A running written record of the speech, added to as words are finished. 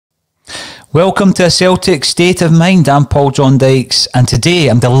Welcome to Celtic State of Mind. I'm Paul John Dykes, and today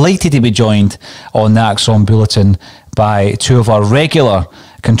I'm delighted to be joined on the ACSOM Bulletin by two of our regular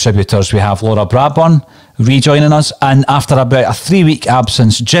contributors. We have Laura Bradburn rejoining us, and after about a 3-week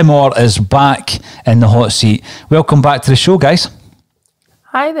absence, Jim Orr is back in the hot seat. Welcome back to the show, guys.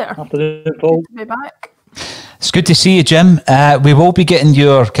 Hi there. Afternoon, Paul. Good to be back. It's good to see you, Jim. We will be getting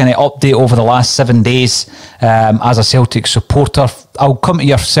your kind of update over the last 7 days as a Celtic supporter. I'll come to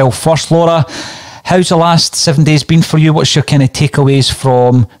yourself first, Laura. How's the last 7 days been for you? What's your kind of takeaways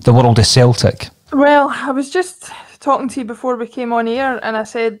from the world of Celtic? Well, I was just talking to you before we came on air, and I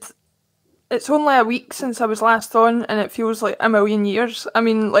said it's only a week since I was last on, and it feels like a million years. I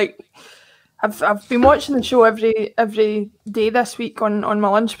mean, like I've been watching the show every day this week on my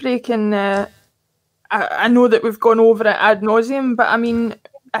lunch break, and I know that we've gone over it ad nauseum, but I mean,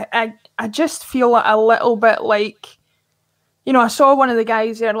 I just feel a little bit like, you know, I saw one of the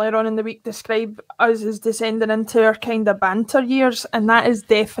guys earlier on in the week describe us as descending into our kind of banter years, and that is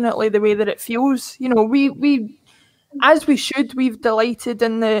definitely the way that it feels. You know, we as we should, we've delighted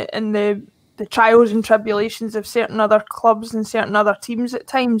in the trials and tribulations of certain other clubs and certain other teams at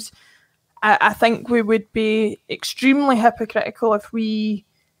times. I think we would be extremely hypocritical if we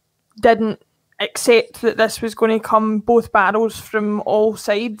didn't accept that this was going to come both barrels from all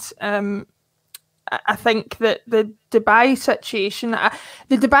sides. I think that the Dubai situation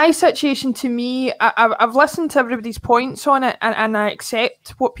to me, I've listened to everybody's points on it, and I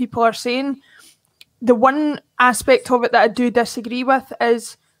accept what people are saying. The one aspect of it that I do disagree with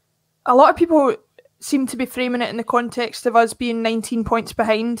is a lot of people seem to be framing it in the context of us being 19 points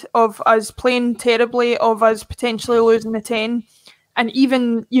behind, of us playing terribly, of us potentially losing the 10. And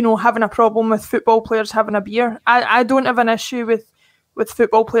even, you know, having a problem with football players having a beer. I don't have an issue with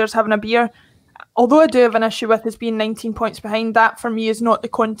football players having a beer. Although I do have an issue with us being 19 points behind, that for me is not the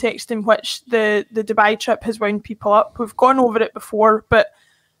context in which the Dubai trip has wound people up. We've gone over it before, but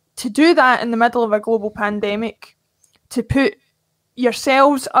to do that in the middle of a global pandemic, to put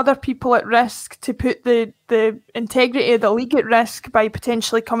yourselves, other people at risk, to put the integrity of the league at risk by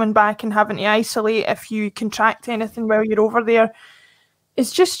potentially coming back and having to isolate if you contract anything while you're over there,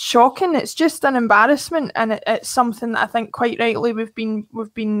 it's just shocking. It's just an embarrassment, and it's something that I think quite rightly we've been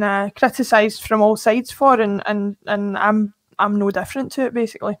criticised from all sides for, and I'm no different to it,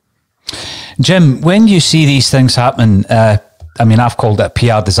 basically. Jim, when you see these things happen, I mean, I've called it a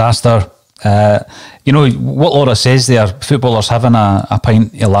PR disaster. You know, what Laura says there, footballers having a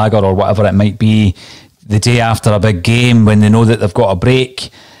pint of lager or whatever it might be the day after a big game when they know that they've got a break,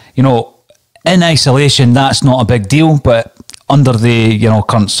 you know, in isolation, that's not a big deal, but under the, you know,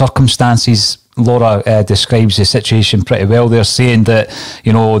 current circumstances, Laura describes the situation pretty well. They're saying that,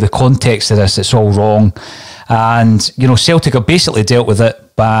 you know, the context of this, it's all wrong. And, you know, Celtic have basically dealt with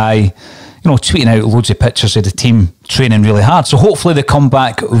it by, you know, tweeting out loads of pictures of the team training really hard. So hopefully they come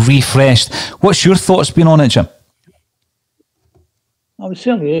back refreshed. What's your thoughts been on it, Jim? I would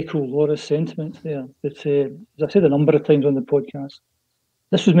certainly echo Laura's sentiments there. But as I've said a number of times on the podcast,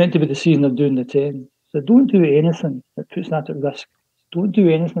 this was meant to be the season of doing the 10. So don't do anything that puts that at risk. Don't do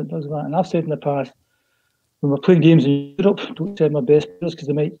anything that does that. And I've said in the past, when we're playing games in Europe, don't send my best players because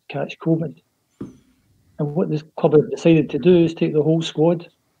they might catch COVID. And what this club have decided to do is take the whole squad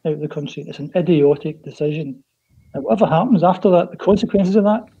out of the country. It's an idiotic decision. And whatever happens after that, the consequences of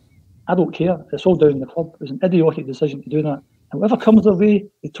that, I don't care. It's all down the club. It's an idiotic decision to do that. And whatever comes their way,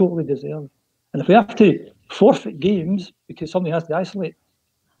 they totally deserve. And if we have to forfeit games because somebody has to isolate,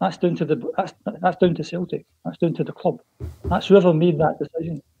 that's down to that's down to Celtic. That's down to the club. That's whoever made that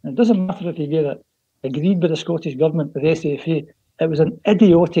decision. And it doesn't matter if you get it agreed by the Scottish Government, the SFA. It was an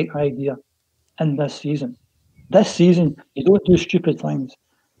idiotic idea in this season. This season, you don't do stupid things.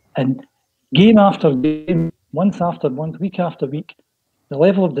 And game after game, month after month, week after week, the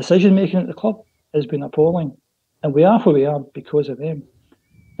level of decision making at the club has been appalling. And we are where we are because of them.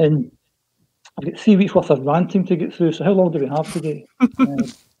 And I've got 3 weeks worth of ranting to get through. So how long do we have today?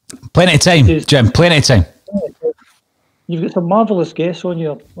 Plenty of time, Jim. Plenty of time. You've got some marvellous guests on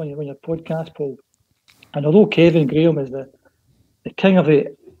your podcast, Paul. And although Kevin Graham is the king of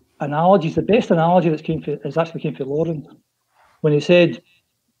the analogies, the best analogy that's actually came from Lauren when he said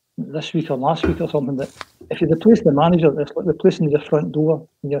this week or last week or something that if you replace the manager, it's like replacing your front door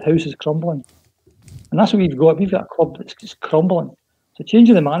and your house is crumbling. And that's what we've got. We've got a club that's just crumbling. So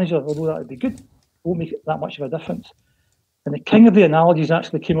changing the manager, although that would be good, won't make it that much of a difference. And the king of the analogies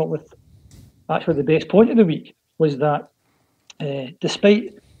actually came up with actually the best point of the week was that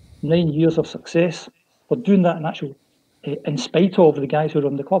despite 9 years of success, we're doing that in spite of the guys who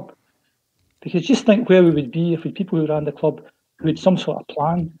run the club. Because just think where we would be if we had people who ran the club who had some sort of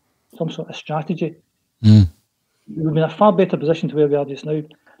plan some sort of strategy, we've been in a far better position to where we are just now.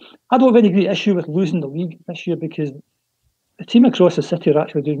 I don't have any great issue with losing the league this year because the team across the city are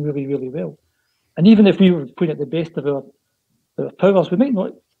actually doing really, really well. And even if we were putting at the best of our powers, we might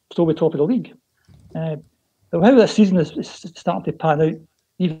not still be top of the league. But how this season is starting to pan out,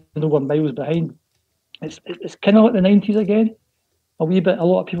 even though we're miles behind, it's kind of like the 90s again. A wee bit. A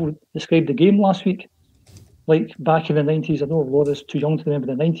lot of people described the game last week like back in the 90s. I know Laura's too young to remember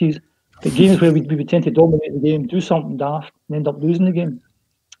the 90s, but games where we would tend to dominate the game, do something daft, and end up losing the game.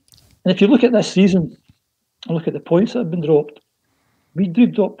 And if you look at this season and look at the points that have been dropped, we do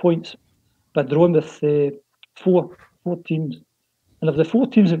drop points by drawing with four teams. And of the 4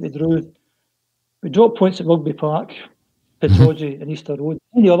 teams that we drew, we dropped points at Rugby Park, Pittodrie and Easter Road.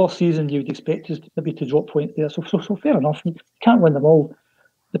 Any other season you would expect us maybe to drop points there. So fair enough. You can't win them all.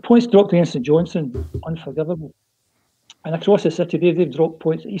 The points dropped against St Johnstone, unforgivable. And across the city, they've dropped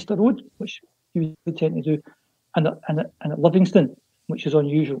points at Easter Road, which you would tend to do, and at Livingston, which is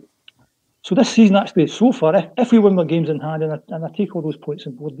unusual. So this season, actually, so far, if we win our games in hand, and I take all those points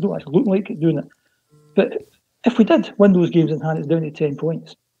on board, we don't actually look like doing it. But if we did win those games in hand, it's down to 10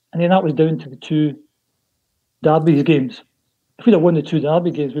 points. And then that was down to the 2 Derby games. If we'd have won the 2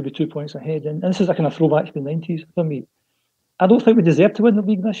 Derby games, we'd be 2 points ahead. And this is a kind of throwback to the 90s for me. I don't think we deserve to win the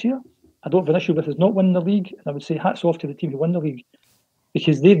league this year. I don't have an issue with us not winning the league. And I would say hats off to the team who won the league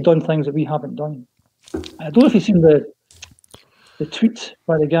because they've done things that we haven't done. I don't know if you've seen the tweet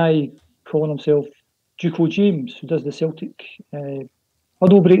by the guy calling himself Duco James, who does the Celtic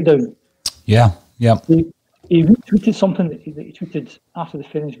huddle breakdown. Yeah. He retweeted something that he tweeted after the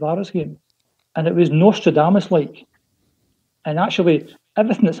Ferencváros game, and it was Nostradamus-like. And actually,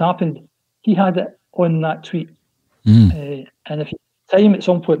 everything that's happened, he had it on that tweet. And if you have time at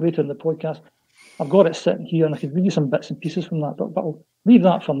some point later in the podcast, I've got it sitting here, and I could read you some bits and pieces from that, but I'll leave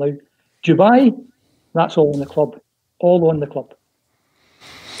that for now. Dubai, that's all on the club. All on the club.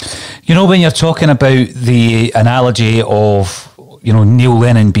 You know, when you're talking about the analogy of, you know, Neil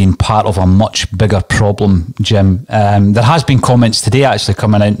Lennon being part of a much bigger problem, Jim, there has been comments today actually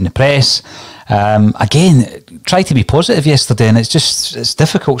coming out in the press. Again, try to be positive yesterday, and it's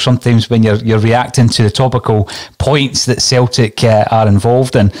difficult sometimes when you're reacting to the topical points that Celtic are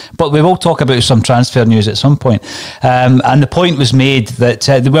involved in. But we will talk about some transfer news at some point. And the point was made that,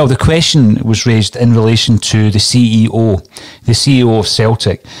 the question was raised in relation to the CEO of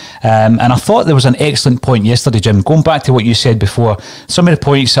Celtic. And I thought there was an excellent point yesterday, Jim, going back to what you said before, some of the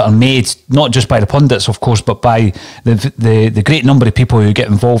points that are made, not just by the pundits, of course, but by the great number of people who get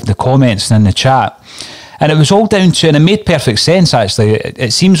involved in the comments and in the chat. And it was all down to, and it made perfect sense actually,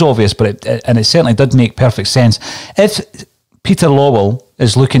 it seems obvious, but it certainly did make perfect sense. If Peter Lawwell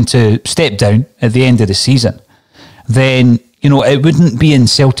is looking to step down at the end of the season, then, you know, it wouldn't be in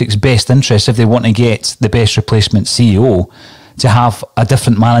Celtic's best interest, if they want to get the best replacement CEO, to have a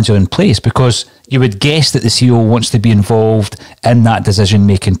different manager in place, because you would guess that the CEO wants to be involved in that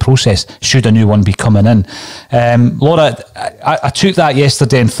decision-making process should a new one be coming in. Laura, I took that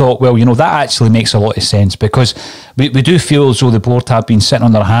yesterday and thought, well, you know, that actually makes a lot of sense, because we do feel as though the board have been sitting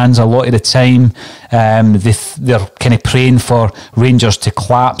on their hands a lot of the time. They're kind of praying for Rangers to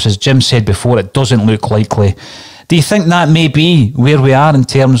collapse. As Jim said before, it doesn't look likely. Do you think that may be where we are in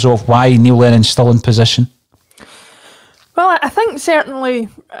terms of why Neil Lennon's still in position? Well, I think certainly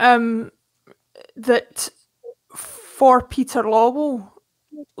that for Peter Lawwell,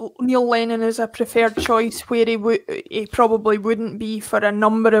 Neil Lennon is a preferred choice, where he probably wouldn't be for a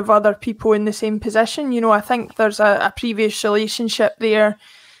number of other people in the same position. You know, I think there's a previous relationship there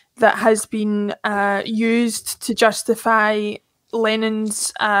that has been used to justify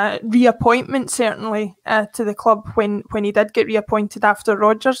Lennon's reappointment, certainly to the club when he did get reappointed after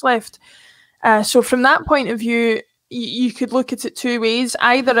Rodgers left. So from that point of view, you could look at it 2 ways.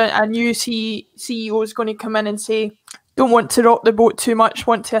 Either a new CEO is going to come in and say, don't want to rock the boat too much,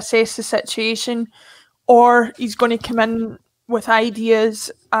 want to assess the situation, or he's going to come in with ideas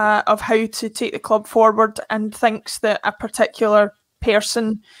of how to take the club forward and thinks that a particular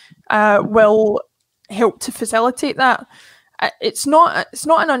person will help to facilitate that. It's not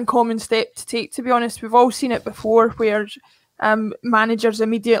an uncommon step to take, to be honest. We've all seen it before, where managers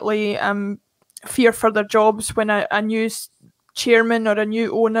immediately fear for their jobs when a new chairman or a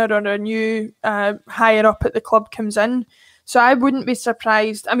new owner or a new higher up at the club comes in. So I wouldn't be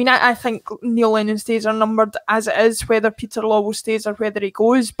surprised. I mean, I think Neil Lennon's days are numbered as it is, whether Peter Lawwell stays or whether he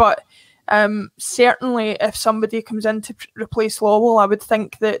goes. But certainly if somebody comes in to replace Lawwell, I would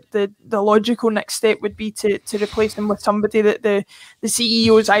think that the logical next step would be to replace him with somebody that the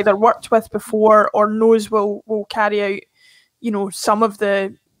CEO's either worked with before or knows will carry out, you know, some of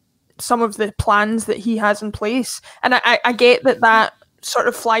the some of the plans that he has in place. And I get that sort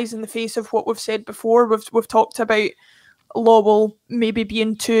of flies in the face of what we've said before. We've talked about Lowell maybe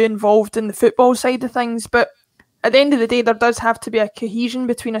being too involved in the football side of things, but at the end of the day, there does have to be a cohesion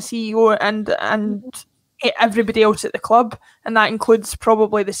between a CEO and everybody else at the club, and that includes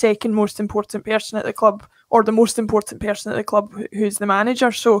probably the second most important person at the club, or the most important person at the club, who's the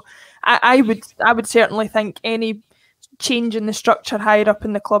manager. So I would certainly think any change in the structure higher up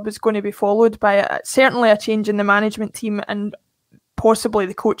in the club is going to be followed by certainly a change in the management team and possibly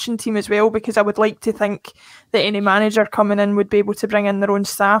the coaching team as well, because I would like to think that any manager coming in would be able to bring in their own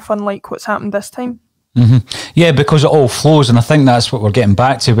staff, unlike what's happened this time. Yeah, because it all flows, and I think that's what we're getting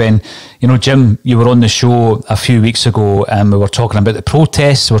back to. When, Jim, you were on the show a few weeks ago and we were talking about the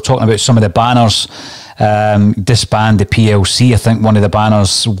protests, we were talking about some of the banners, disband the PLC, I think one of the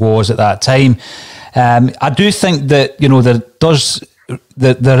banners was at that time. I do think that,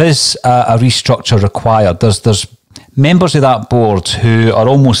 there is a restructure required. There's members of that board who are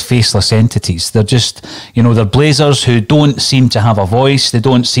almost faceless entities. They're just, they're blazers who don't seem to have a voice. They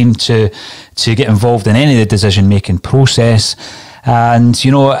don't seem to get involved in any of the decision-making process. And,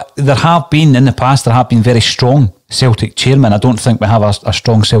 there have been very strong Celtic chairmen. I don't think we have a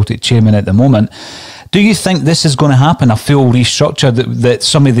strong Celtic chairman at the moment. Do you think this is going to happen, a full restructure, that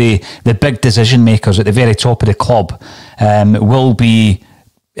some of the big decision makers at the very top of the club will be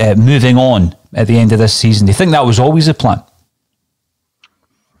moving on at the end of this season? Do you think that was always the plan?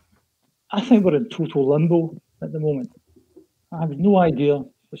 I think we're in total limbo at the moment. I have no idea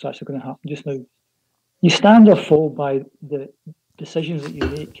what's actually going to happen just now. You stand or fall by the decisions that you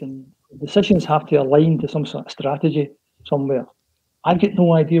make, and decisions have to align to some sort of strategy somewhere. I've got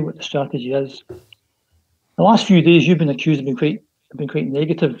no idea what the strategy is. The last few days you've been accused of being quite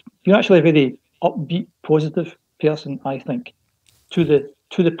negative. You're actually a very upbeat, positive person, I think, to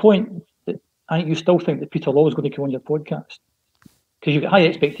the point that I think you still think that Peter Law is going to come on your podcast because you've got high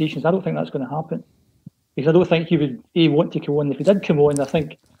expectations. I don't think that's going to happen, because I don't think he would want to come on. If he did come on, I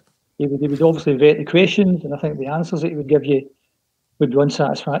think he would obviously vet the questions, and I think the answers that he would give you would be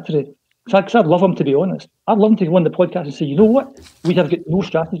unsatisfactory. Because I'd love him, to be honest. I'd love him to go on the podcast and say, you know what? We have got no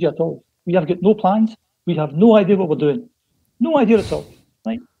strategy at all. We have got no plans. We have no idea what we're doing. No idea at all,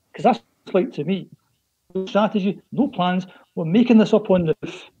 right? Because that's like to me. No strategy, no plans. We're making this up on the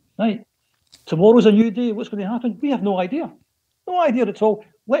roof, right? Tomorrow's a new day. What's going to happen? We have no idea. No idea at all.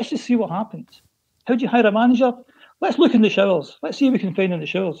 Let's just see what happens. How do you hire a manager? Let's look in the showers. Let's see if we can find in the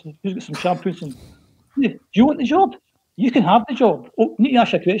showers who's got some shampoos. And do you want the job? You can have the job. Oh, I need to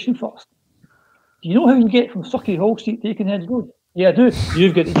ask you a question first. Do you know how you get from Sucky Hall Street to Aikenhead Road? Yeah, I do.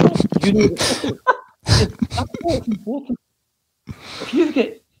 You've got the job. You know the that's what's important. If you've got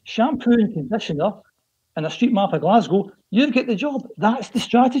shampoo and conditioner and a street map of Glasgow, you've got the job. That's the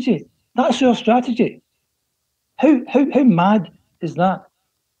strategy. That's our strategy. How mad is that?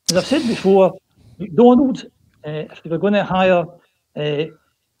 As I've said before, McDonald's, if they were going to hire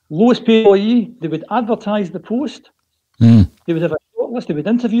lowest paid employee, they would advertise the post. They would have a shortlist. They would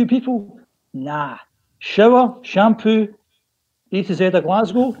interview people. Nah. Shower, shampoo, A to Z of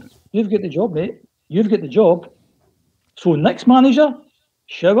Glasgow. You've got the job, mate. You've got the job. So next manager,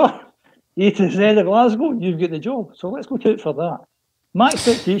 shower, A to Z of Glasgow, you've got the job. So let's look out for that. My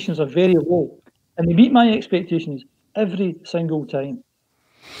expectations are very low, and they meet my expectations every single time.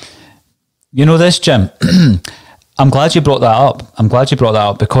 You know this, Jim? I'm glad you brought that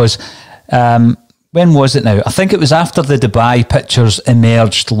up. Because when was it now? I think it was after the Dubai pictures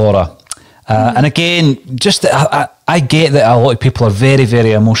emerged, Laura. And again, just I get that a lot of people are very,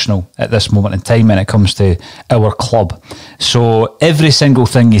 very emotional at this moment in time when it comes to our club. So every single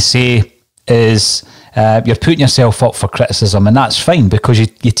thing you say is you're putting yourself up for criticism, and that's fine, because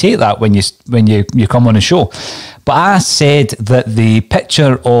you take that when you come on the show. But I said that the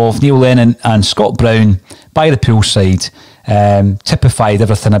picture of Neil Lennon and Scott Brown by the poolside typified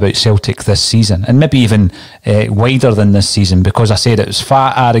everything about Celtic this season, and maybe even wider than this season, because I said it was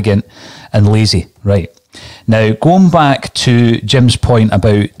fat, arrogant and lazy. Right. Now, going back to Jim's point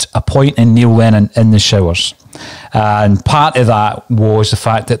about appointing Neil Lennon in the showers, and part of that was the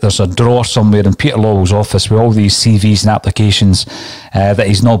fact that there's a drawer somewhere in Peter Lawwell's office with all these CVs and applications that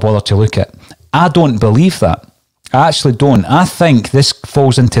he's not bothered to look at. I don't believe that. I actually don't. I think this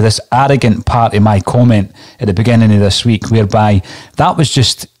falls into this arrogant part of my comment at the beginning of this week, whereby that was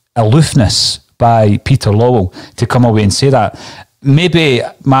just aloofness by Peter Lawwell to come away and say that. Maybe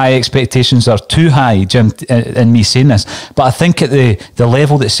my expectations are too high, Jim, in me saying this, but I think at the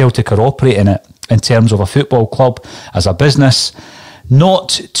level that Celtic are operating at, in terms of a football club, as a business, not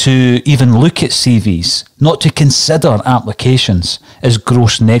to even look at CVs, not to consider applications is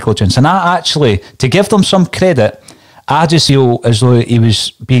gross negligence. And I actually, to give them some credit, I just feel as though he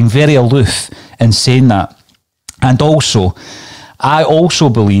was being very aloof in saying that. And also, I also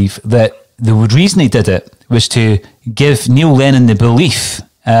believe that the reason he did it was to give Neil Lennon the belief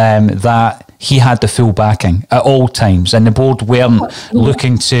that he had the full backing at all times, and the board weren't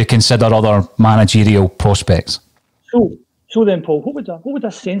looking to consider other managerial prospects. So then, Paul, what would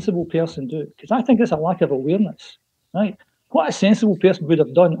a sensible person do? Because I think it's a lack of awareness, right? What a sensible person would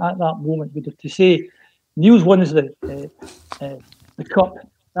have done at that moment would have to say, Neil's won is the cup.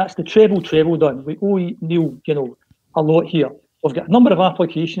 That's the treble done. We owe Neil, a lot here. We've got a number of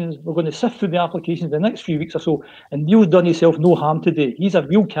applications. We're going to sift through the applications the next few weeks or so. And Neil's done himself no harm today. He's a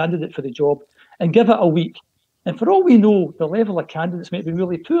real candidate for the job. And give it a week. And for all we know, the level of candidates might be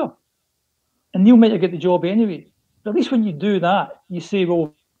really poor. And Neil might have got the job anyway. But at least when you do that, you say,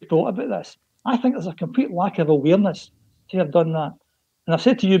 well, we thought about this. I think there's a complete lack of awareness to have done that. And I've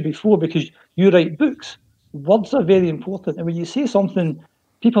said to you before, because you write books, words are very important. And when you say something,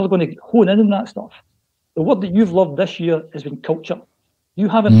 people are going to hone in on that stuff. The word that you've loved this year has been culture. You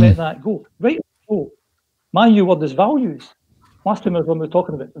haven't let that go. Right? Go. My new word is values. Last time when we were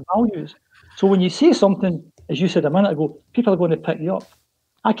talking about values. So when you say something, as you said a minute ago, people are going to pick you up.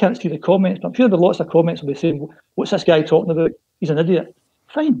 I can't see the comments, but I'm sure there are lots of comments will be saying, what's this guy talking about? He's an idiot.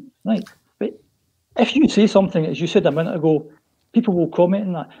 Fine, right. But if you say something, as you said a minute ago, people will comment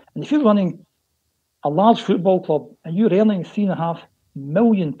on that. And if you're running a large football club and you're earning £3.5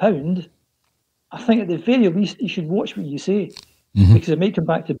 million, I think at the very least you should watch what you say, because it might come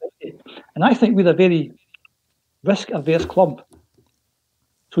back to bite you. And I think we're a very risk-averse club.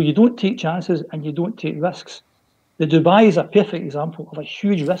 So you don't take chances and you don't take risks. The Dubai is a perfect example of a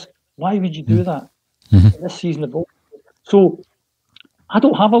huge risk. Why would you do that this season of all? So I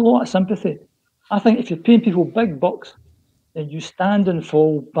don't have a lot of sympathy. I think if you're paying people big bucks, then you stand and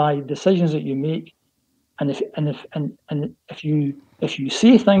fall by decisions that you make. And if you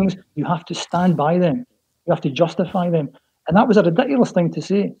say things, you have to stand by them. You have to justify them. And that was a ridiculous thing to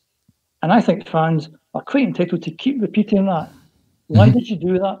say. And I think fans are quite entitled to keep repeating that. Why did you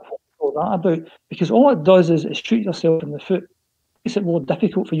do that? All that about? Because all it does is shoot yourself in the foot. It makes it more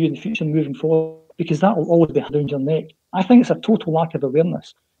difficult for you in the future moving forward, because that will always be around your neck. I think it's a total lack of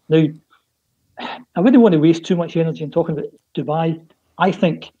awareness. Now, I wouldn't want to waste too much energy in talking about Dubai. I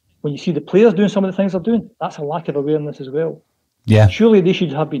think when you see the players doing some of the things they're doing, that's a lack of awareness as well. Yeah. Surely they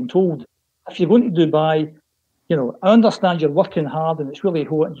should have been told, if you're going to Dubai, I understand you're working hard and it's really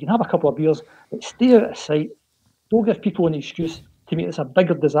hot and you can have a couple of beers, but stay out of sight. Don't give people an excuse to make this a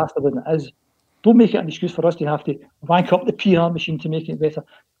bigger disaster than it is. Don't make it an excuse for us to have to rank up the PR machine to make it better,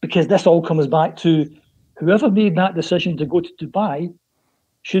 because this all comes back to whoever made that decision to go to Dubai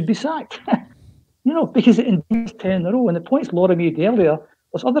should be sacked. Because it indeed 10 in a row. And the points Laura made earlier,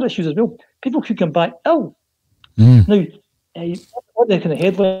 there's other issues as well. People could come back ill. Now, what the kind of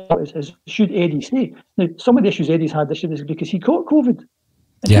headline is should Eddy stay? Now, some of the issues Eddy's had this year is because he caught COVID.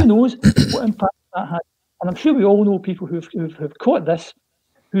 And who knows what impact that had. And I'm sure we all know people who've caught this,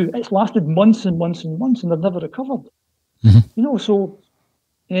 who it's lasted months and months and months and they've never recovered. So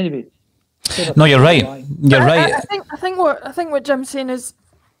anyway. No, you're right. You're right. I think what Jim's saying is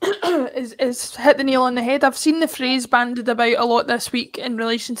is hit the nail on the head. I've seen the phrase bandied about a lot this week in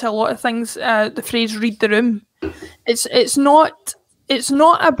relation to a lot of things. The phrase "read the room." It's not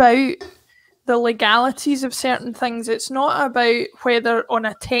about the legalities of certain things. It's not about whether on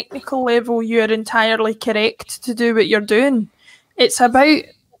a technical level you're entirely correct to do what you're doing. It's about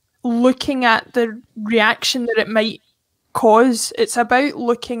looking at the reaction that it might cause. It's about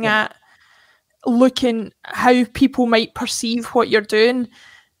looking how people might perceive what you're doing.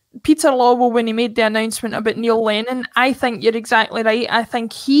 Peter Lawwell, when he made the announcement about Neil Lennon, I think you're exactly right. I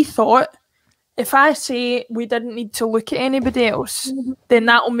think he thought, if I say we didn't need to look at anybody else, then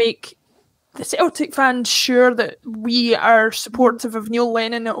that will make the Celtic fans sure that we are supportive of Neil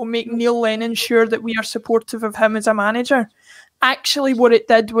Lennon. It will make Neil Lennon sure that we are supportive of him as a manager. Actually, what it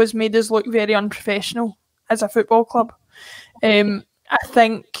did was made us look very unprofessional as a football club. I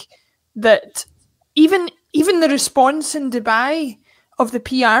think that even the response in Dubai of the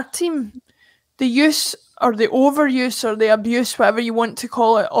PR team, the use or the overuse or the abuse, whatever you want to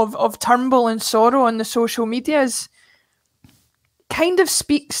call it, of Turnbull and Sorrow on the social medias kind of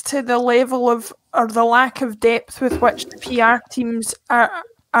speaks to the level of, or the lack of depth with which the PR teams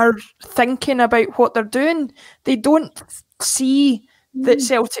are thinking about what they're doing. They don't see that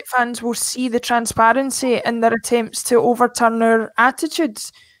Celtic fans will see the transparency in their attempts to overturn our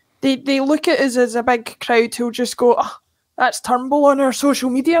attitudes. They look at us as a big crowd who'll just go, oh, That's Turnbull on our social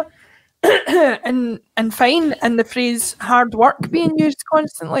media. and fine, and the phrase hard work being used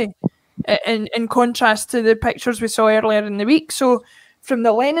constantly in contrast to the pictures we saw earlier in the week. So from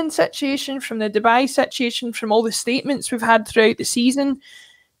the Lennon situation, from the Dubai situation, from all the statements we've had throughout the season,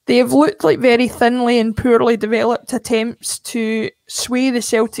 they have looked like very thinly and poorly developed attempts to sway the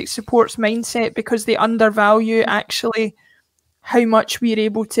Celtic supporters' mindset because they undervalue actually how much we're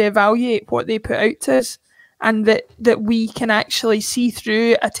able to evaluate what they put out to us, and that we can actually see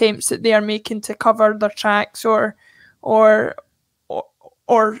through attempts that they are making to cover their tracks or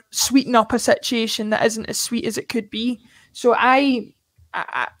sweeten up a situation that isn't as sweet as it could be. So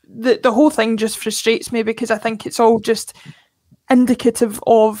the whole thing just frustrates me because I think it's all just indicative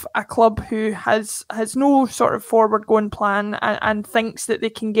of a club who has no sort of forward-going plan and thinks that they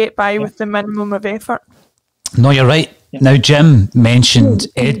can get by with the minimum of effort. No, you're right. Yeah. Now, Jim mentioned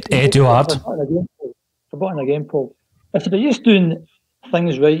Eduard. Forgotten again, Paul. It's about just doing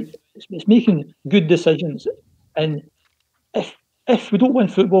things right. It's making good decisions. And if we don't win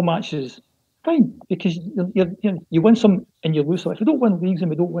football matches, fine, because you win some and you lose some. If we don't win leagues and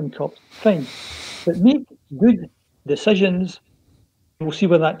we don't win cups, fine. But make good decisions. We'll see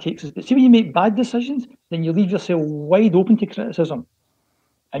where that takes us. But see, when you make bad decisions, then you leave yourself wide open to criticism.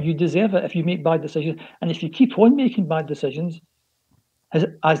 And you deserve it if you make bad decisions. And if you keep on making bad decisions,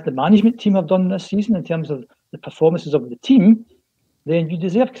 as the management team have done this season in terms of the performances of the team, then you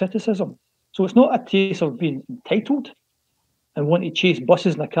deserve criticism. So it's not a case of being entitled and wanting to chase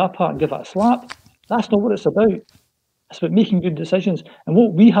buses in a car park and give it a slap. That's not what it's about. It's about making good decisions. And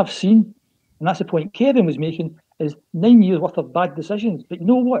what we have seen, and that's the point Kevin was making, is 9 years worth of bad decisions. But you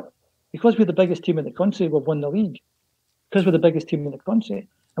know what? Because we're the biggest team in the country, we've won the league. Because we're the biggest team in the country.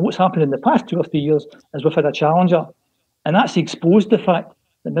 And what's happened in the past 2 or 3 years is we've had a challenger. And that's exposed the fact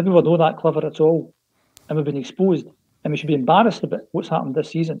that maybe we're not that clever at all. And we've been exposed. And we should be embarrassed about what's happened this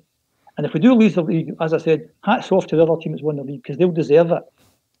season. And if we do lose the league, as I said, hats off to the other team that's won the league because they'll deserve it.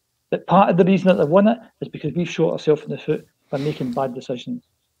 But part of the reason that they've won it is because we've shot ourselves in the foot by making bad decisions.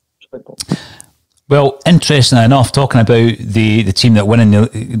 Well, interestingly enough, talking about the team that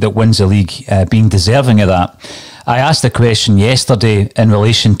wins the league being deserving of that, I asked the question yesterday in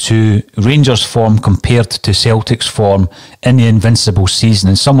relation to Rangers' form compared to Celtic's form in the Invincible season,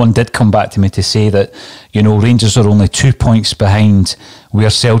 and someone did come back to me to say that, you know, Rangers are only 2 points behind where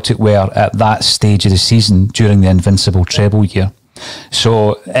Celtic were at that stage of the season during the Invincible treble year.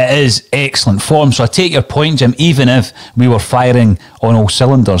 So it is excellent form. So I take your point, Jim. Even if we were firing on all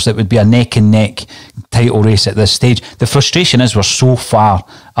cylinders, it would be a neck and neck title race at this stage. The frustration is we're so far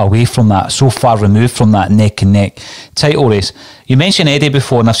away from that, so far removed from that neck and neck title race. You mentioned Eddy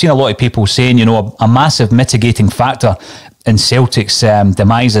before, and I've seen a lot of people saying, you know, a massive mitigating factor in Celtic's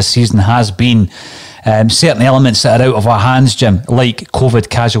demise this season has been certain elements that are out of our hands, Jim, like COVID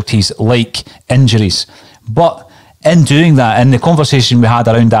casualties, like injuries. But in doing that, in the conversation we had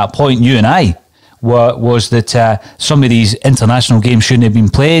around that point, you and I, was that some of these international games shouldn't have been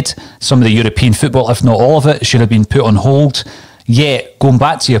played. Some of the European football, if not all of it, should have been put on hold. Yet, going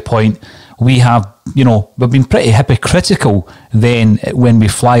back to your point, we've been pretty hypocritical then when we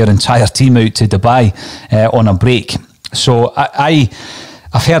fly our entire team out to Dubai on a break. So I've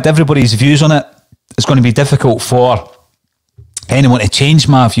heard everybody's views on it. It's going to be difficult for anyone to change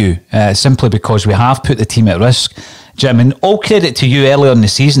my view simply because we have put the team at risk. Jim, and all credit to you earlier in the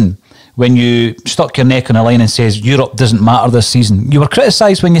season when you stuck your neck on a line and says Europe doesn't matter this season. You were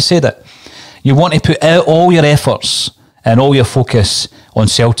criticised when you said it. You want to put out all your efforts and all your focus on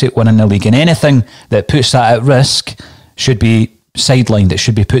Celtic winning the league, and anything that puts that at risk should be sidelined. It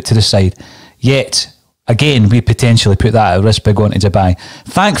should be put to the side. Yet again, we potentially put that at risk by going to Dubai.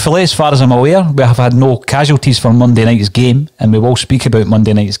 Thankfully, as far as I'm aware, we have had no casualties for Monday night's game, and we will speak about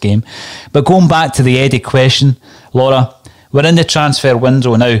Monday night's game. But going back to the Eddy question, Laura, we're in the transfer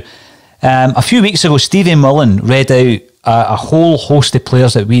window now. A few weeks ago, Stevie Mullen read out a whole host of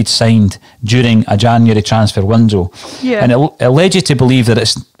players that we'd signed during a January transfer window. Yeah. And it led you to believe that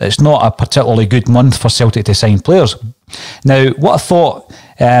it's not a particularly good month for Celtic to sign players. Now, what I thought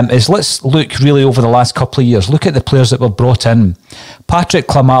is let's look really over the last couple of years. Look at the players that were brought in. Patrick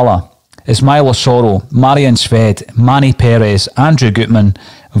Klimala, Ismail Osoro, Marian Sved, Manny Perez, Andrew Gutman,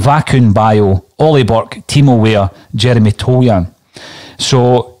 Vakun Bayo, Ollie Burke, Timo Weah, Jeremy Toljan.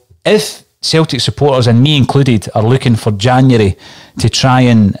 So if Celtic supporters, and me included, are looking for January to try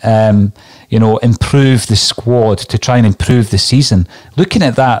and improve the squad, to try and improve the season, looking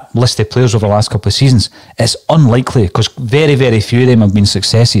at that list of players over the last couple of seasons, it's unlikely because very, very few of them have been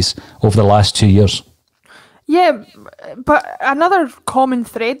successes over the last 2 years. Yeah, but another common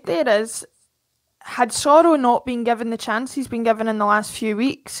thread there is had Sorrow not been given the chance he's been given in the last few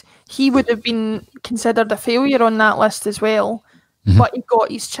weeks, he would have been considered a failure on that list as well. But he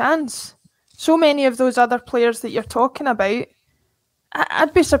got his chance. So many of those other players that you're talking about,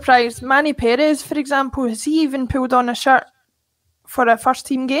 I'd be surprised. Manny Perez, for example, has he even pulled on a shirt for a first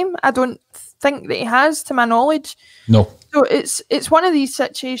team game? I don't think that he has, to my knowledge. No. So it's one of these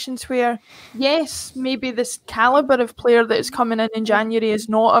situations where, yes, maybe this calibre of player that is coming in January is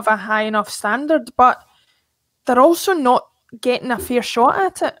not of a high enough standard, but they're also not getting a fair shot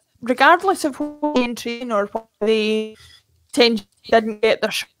at it, regardless of what they train or what they didn't get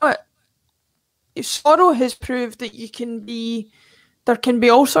their shot. Sorrow has proved that there can be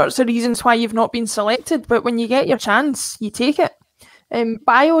all sorts of reasons why you've not been selected, but when you get your chance, you take it.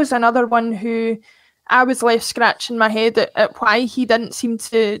 Bio is another one who I was left scratching my head at why he didn't seem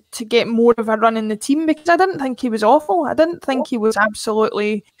to get more of a run in the team, because I didn't think he was awful. I didn't think he was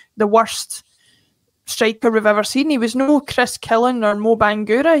absolutely the worst striker we've ever seen. He was no Chris Killen or Mo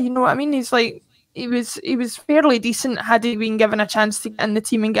Bangura, you know what I mean? He's like, he was fairly decent had he been given a chance to get in the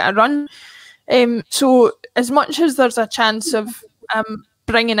team and get a run. So as much as there's a chance of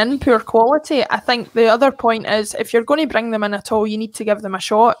bringing in poor quality, I think the other point is if you're going to bring them in at all, you need to give them a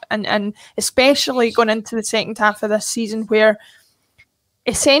shot, and especially going into the second half of this season where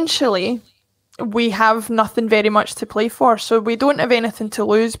essentially we have nothing very much to play for, so we don't have anything to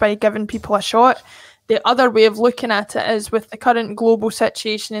lose by giving people a shot. The other way of looking at it is with the current global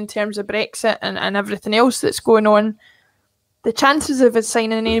situation in terms of Brexit and everything else that's going on, the chances of us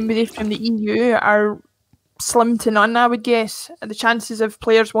signing anybody from the EU are slim to none, I would guess. The chances of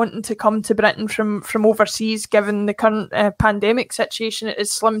players wanting to come to Britain from overseas, given the current pandemic situation,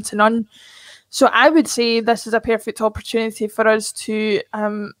 is slim to none. So I would say this is a perfect opportunity for us to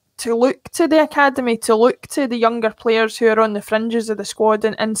look to the academy, to look to the younger players who are on the fringes of the squad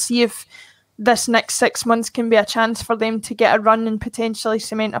and see if this next 6 months can be a chance for them to get a run and potentially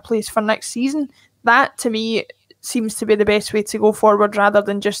cement a place for next season. That, to me, seems to be the best way to go forward rather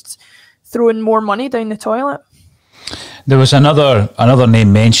than just throwing more money down the toilet. There was another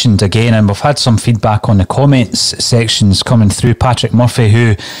name mentioned again, and we've had some feedback on the comments sections coming through. Patrick Murphy,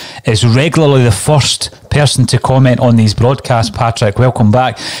 who is regularly the first person to comment on these broadcasts. Patrick, welcome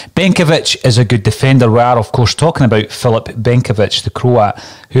back. Benković is a good defender. We are, of course, talking about Filip Benković, the Croat,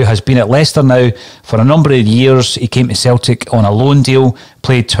 who has been at Leicester now for a number of years. He came to Celtic on a loan deal,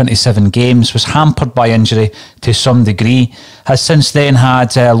 played 27 games, was hampered by injury to some degree, has since then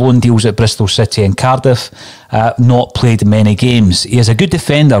had loan deals at Bristol City and Cardiff, not played many games. He is a good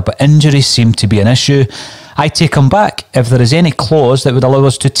defender, but injuries seem to be an issue. I take him back. If there is any clause that would allow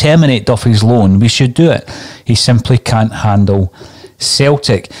us to terminate Duffy's loan, we should do it. He simply can't handle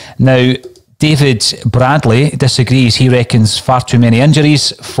Celtic. Now, David Bradley disagrees. He reckons far too many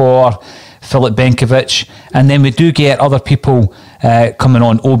injuries for Filip Benković. And then we do get other people coming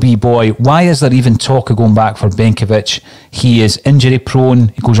on. OB Boy, why is there even talk of going back for Benković? He is injury prone.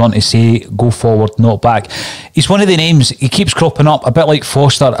 He goes on to say, go forward, not back. He's one of the names, he keeps cropping up, a bit like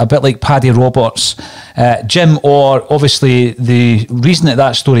Foster, a bit like Paddy Roberts. Jim, or obviously the reason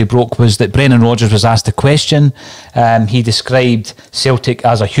that story broke was that Brendan Rodgers was asked a question. He described Celtic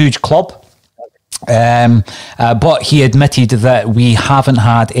as a huge club. But he admitted that we haven't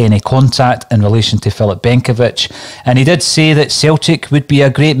had any contact in relation to Filip Benković, and he did say that Celtic would be a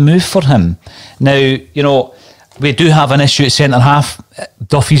great move for him. Now, you know, we do have an issue at centre half.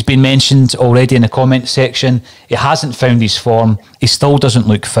 Duffy's been mentioned already in the comment section. He hasn't found his form. He still doesn't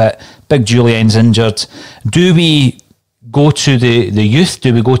look fit. Big Julien's injured. Do we go to the youth?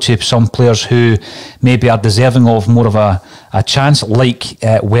 Do we go to some players who maybe are deserving of more of a chance, like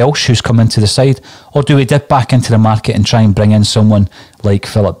Welsh, who's come into the side? Or do we dip back into the market and try and bring in someone like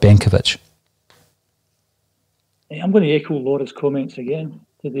Filip Benković? I'm going to echo Laura's comments again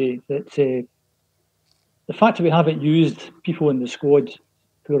today, that the fact that we haven't used people in the squad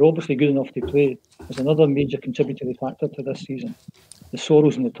who are obviously good enough to play is another major contributory factor to this season. The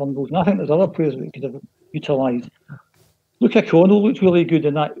Sorrows and the Turnbulls. And I think there's other players that we could have utilised. Luke O'Connell looked really good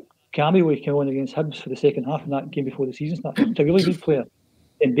in that cameo he came on against Hibs for the second half in that game before the season started. He's a really good player.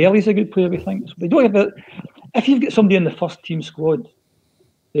 And Bailey's a good player, we think. So we don't have it. If you've got somebody in the first team squad,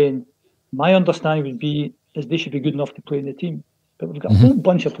 then my understanding would be is they should be good enough to play in the team. But we've got a whole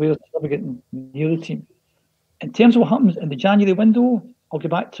bunch of players never getting near the team. In terms of what happens in the January window, I'll go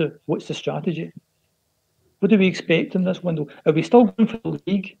back to what's the strategy? What do we expect in this window? Are we still going for the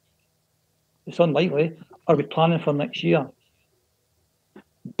league? It's unlikely. Are we planning for next year?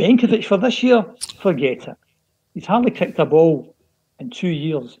 Benković for this year? Forget it. He's hardly kicked a ball in 2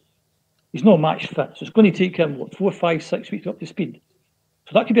 years. He's not match fit. So it's going to take him, 4, 5, 6 weeks up to speed.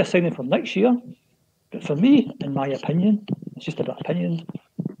 So that could be a signing for next year. But for me, in my opinion, it's just about opinions,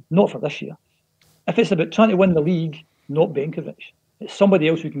 not for this year. If it's about trying to win the league, not Benković. It's somebody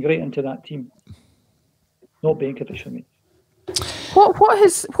else who can get right into that team. Not Benković for me. What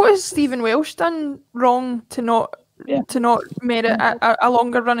has Stephen Welsh done wrong to not merit a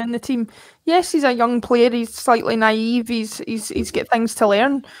longer run in the team? Yes, he's a young player. He's slightly naive. He's got things to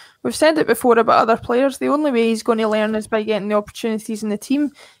learn. We've said it before about other players. The only way he's going to learn is by getting the opportunities in the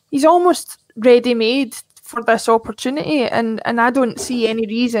team. He's almost ready-made for this opportunity, and I don't see any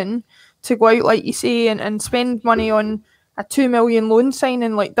reason to go out, like you say, and spend money on a 2 million loan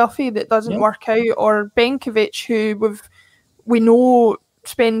signing like Duffy that doesn't work out, or Benković, who we know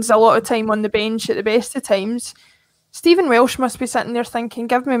spends a lot of time on the bench at the best of times. Stephen Welsh must be sitting there thinking,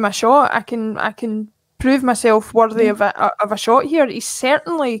 give me my shot. I can prove myself worthy of a shot here. He's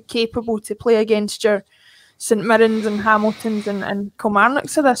certainly capable to play against your St Mirrens and Hamiltons and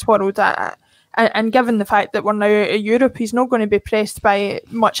Kilmarnocks of this world. And given the fact that we're now out of Europe, he's not going to be pressed by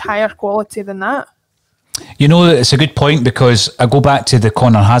much higher quality than that. You know, it's a good point, because I go back to the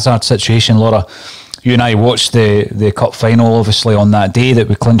Conor Hazard situation, Laura. You and I watched the cup final, obviously, on that day that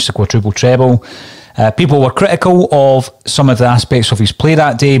we clinched the quadruple treble. People were critical of some of the aspects of his play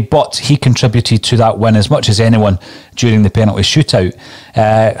that day, but he contributed to that win as much as anyone during the penalty shootout.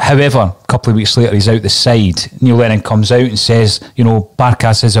 However, a couple of weeks later, he's out the side. Neil Lennon comes out and says, you know,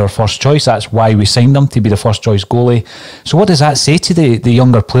 Barkas is our first choice. That's why we signed him, to be the first choice goalie. So what does that say to the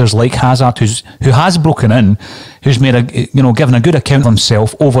younger players like Hazard, who has broken in, who's made given a good account of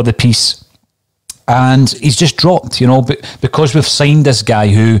himself over the piece? And he's just dropped, because we've signed this guy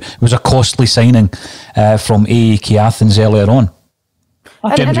who was a costly signing from AEK Athens earlier on.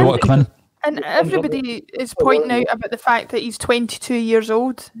 Jim, do you want to come in? And everybody is pointing out about the fact that he's 22 years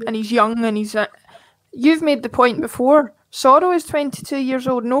old and he's young, and you've made the point before. Sorrow is 22 years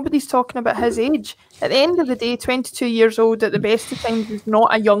old. Nobody's talking about his age. At the end of the day, 22 years old at the best of times is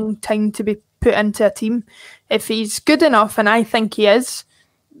not a young time to be put into a team. If he's good enough, and I think he is,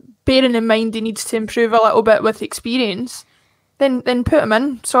 bearing in mind he needs to improve a little bit with experience, then put him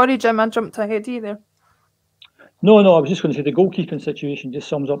in. Sorry, Jim, I jumped ahead of you there. No, I was just going to say the goalkeeping situation just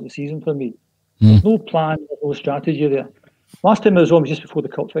sums up the season for me. There's no plan, no strategy there. Last time I was on was just before the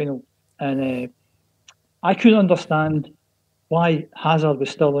cup final, and I couldn't understand why Hazard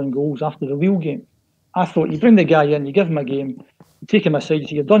was still in goals after the Lille game. I thought, you bring the guy in, you give him a game, you take him aside, you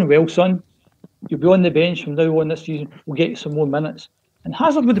say, you've done well, son. You'll be on the bench from now on this season. We'll get you some more minutes. And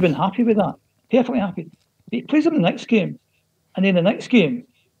Hazard would have been happy with that, perfectly happy. But he plays him the next game, and then the next game.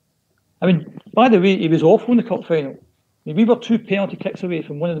 I mean, by the way, he was awful in the cup final. I mean, we were 2 penalty kicks away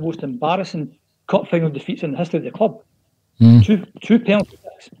from one of the most embarrassing cup final defeats in the history of the club. Two penalty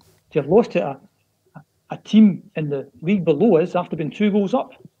kicks. To have lost to a team in the league below us after being 2 goals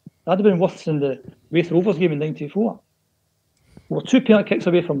up. That'd have been worse than the Wraith Rovers game in '94. We were 2 penalty kicks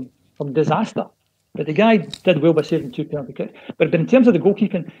away from disaster. But the guy did well by saving 2 penalty kicks. But in terms of the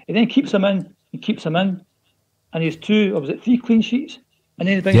goalkeeping, he then keeps him in, and he has 3 clean sheets, and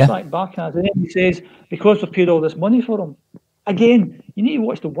then he brings back Barkas, and then he says, because we've paid all this money for him. Again, you need to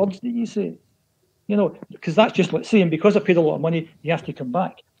watch the words that you say, because that's just like saying, because I paid a lot of money, he has to come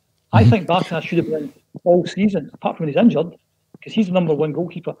back. I think Barkas should have been all season, apart from when he's injured, because he's the number 1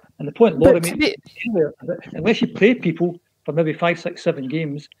 goalkeeper. And the point Laura made earlier, unless you play people for maybe 5, 6, 7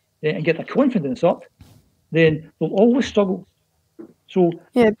 games, and get their confidence up, then they'll always struggle. So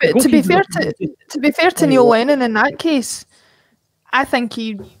yeah, but to be fair to Neil Lennon in that case, I think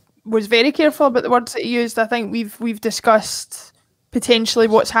he was very careful about the words that he used. I think we've discussed potentially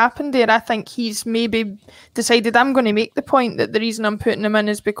what's happened there. I think he's maybe decided, I'm going to make the point that the reason I'm putting him in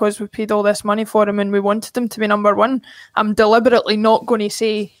is because we paid all this money for him and we wanted him to be number 1. I'm deliberately not going to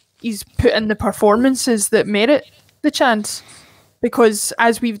say he's put in the performances that merit the chance. Because,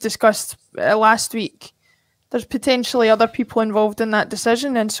 as we've discussed last week, there's potentially other people involved in that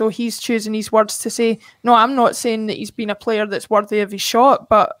decision, and so he's choosing his words to say, no, I'm not saying that he's been a player that's worthy of his shot,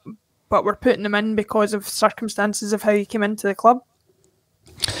 but we're putting him in because of circumstances of how he came into the club.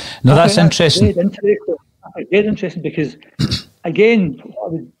 No, that's interesting. Very interesting, because, again,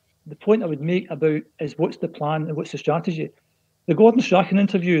 the point I would make about is what's the plan and what's the strategy. The Gordon Strachan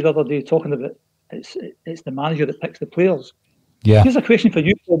interview the other day talking about it's the manager that picks the players. Yeah. Here's a question for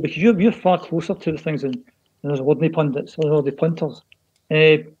you, Paul, because you're far closer to the things than those ordinary pundits or all the punters.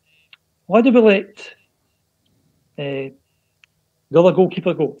 Why do we let the other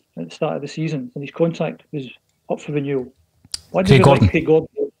goalkeeper go at the start of the season when his contract was up for renewal? Why do we let Craig Gordon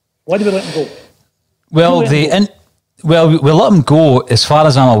go? Why do we let him go? Well, we let him go, as far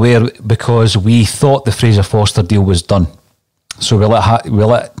as I'm aware, because we thought the Fraser Forster deal was done. So we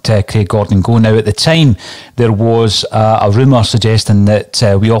let Craig Gordon go. Now, at the time, there was a rumour suggesting that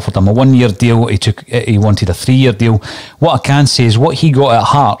we offered him a 1-year deal. He wanted a 3-year deal. What I can say is what he got at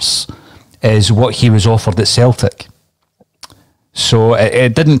Hearts is what he was offered at Celtic. So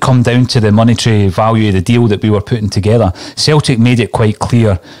it didn't come down to the monetary value of the deal that we were putting together. Celtic made it quite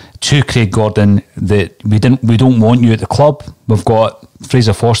clear to Craig Gordon that we don't want you at the club. We've got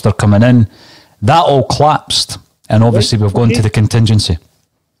Fraser Forster coming in. That all collapsed. And obviously we've gone to the contingency.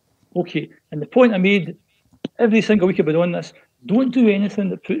 Okay, and the point I made every single week I've been on this, don't do anything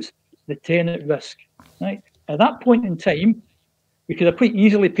that puts the 10 at risk. Right? At that point in time, we could have quite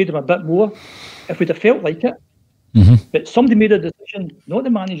easily paid him a bit more if we'd have felt like it. But somebody made a decision, not the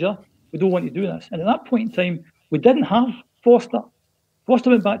manager, we don't want to do this. And at that point in time, we didn't have Forster. Forster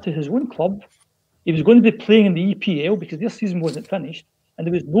went back to his own club. He was going to be playing in the EPL because their season wasn't finished, and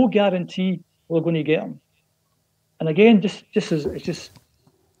there was no guarantee we were going to get him. And again,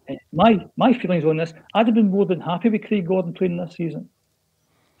 my feelings on this, I'd have been more than happy with Craig Gordon playing this season.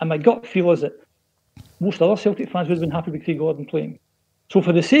 And my gut feel is that most other Celtic fans would have been happy with Craig Gordon playing. So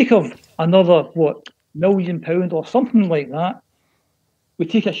for the sake of another, £1 million or something like that, we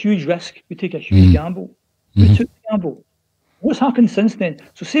take a huge risk, we take a huge gamble. We took the gamble. What's happened since then?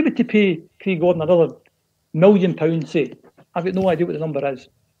 So say we to pay Craig Gordon another £1 million, say. I've got no idea what the number is.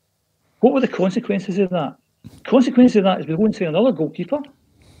 What were the consequences of that? Consequence of that is we go and sign another goalkeeper.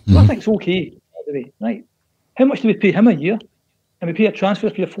 So I think it's okay, by the way, right? How much do we pay him a year? And we pay a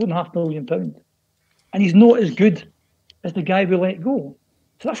transfer fee of £4.5 million. And he's not as good as the guy we let go.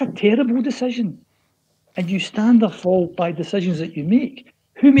 So that's a terrible decision. And you stand or fall by decisions that you make.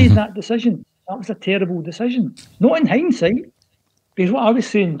 Who made that decision? That was a terrible decision. Not in hindsight. Because what I was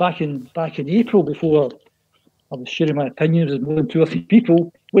saying back in April, before I was sharing my opinions with more than 2 or 3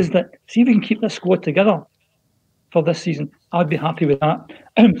 people, was that see if we can keep this squad together for this season, I'd be happy with that.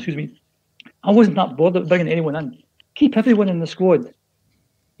 Excuse me. I wasn't that bothered bringing anyone in. Keep everyone in the squad.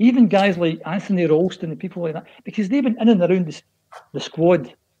 Even guys like Anthony Ralston and people like that, because they've been in and around the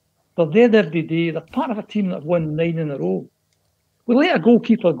squad. They're there every day. They're part of a team that have won 9 in a row. We let a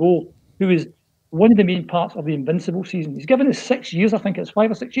goalkeeper go who is one of the main parts of the Invincible season. He's given us 6 years, I think it's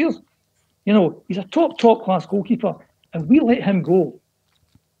 5 or 6 years. You know, he's a top class goalkeeper, and we let him go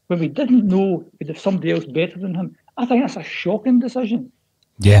when we didn't know we'd have somebody else better than him. I think that's a shocking decision.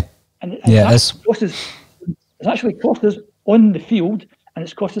 Yeah. And it's actually cost us on the field, and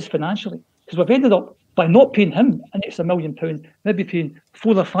it's cost us financially. Because we've ended up, by not paying him an extra £1 million, maybe paying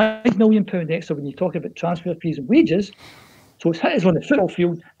 £4 or £5 million extra when you talk about transfer fees and wages. So it's hit us on the football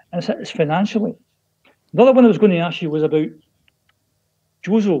field, and it's hit us financially. The other one I was going to ask you was about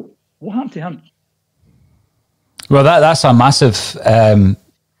Jozo. What happened to him? Well, that's a massive,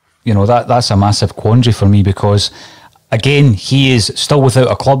 that's a massive quandary for me because, again, he is still without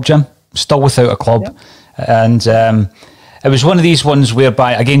a club, Jim. Still without a club. Yep. And it was one of these ones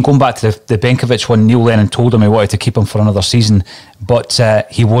whereby, again, going back to the Benković one, Neil Lennon told him he wanted to keep him for another season, but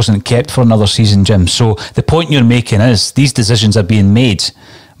he wasn't kept for another season, Jim. So the point you're making is these decisions are being made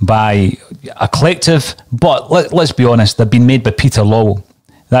by a collective, but let's be honest, they're being made by Peter Lawwell.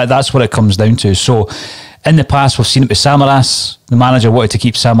 That's what it comes down to. So in the past, we've seen it with Samaras. The manager wanted to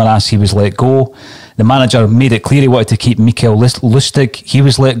keep Samaras, he was let go. The manager made it clear he wanted to keep Mikael Lustig, he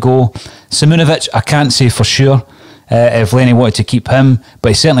was let go. Simunovic, I can't say for sure if Lenny wanted to keep him, but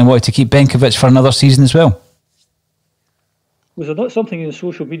he certainly wanted to keep Benković for another season as well. Was there not something in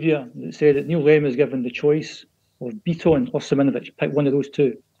social media that said that Neil Lennon was given the choice of Beaton or Simunovic, pick one of those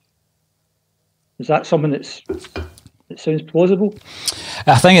two? Is that something that sounds plausible?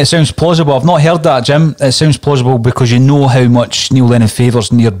 I think it sounds plausible. I've not heard that, Jim. It sounds plausible because you know how much Neil Lennon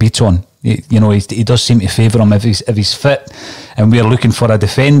favours Nir Beaton. He does seem to favour him if he's fit, and we're looking for a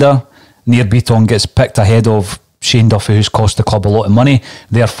defender. Nir Beaton gets picked ahead of Shane Duffy, who's cost the club a lot of money,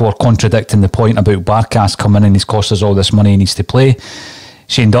 therefore contradicting the point about Barkas coming in. He's cost us all this money, he needs to play.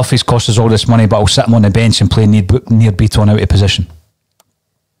 Shane Duffy's cost us all this money, but I'll sit him on the bench and play Nir Beaton out of position.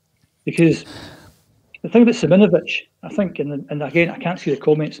 Because the thing about Simunovic, I think, and again, I can't see the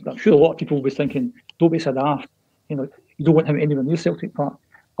comments, but I'm sure a lot of people will be thinking, don't be so daft. You don't want him anywhere near Celtic Park.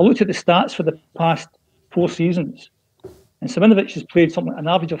 I looked at the stats for the past 4 seasons, and Simunovic has played an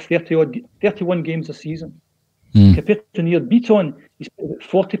average of 31 games a season. Compared to Nir Beaton, he's played about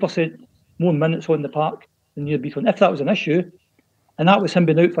 40% more minutes on the park than Nir Beaton, if that was an issue. And that was him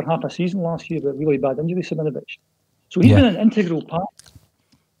being out for half a season last year with a really bad injury, Simunovic. So he's been an integral part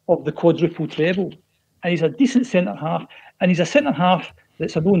of the quadruple treble. And he's a decent centre-half, and he's a centre-half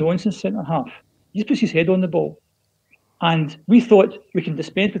that's a no-nonsense centre-half. He just puts his head on the ball. And we thought we can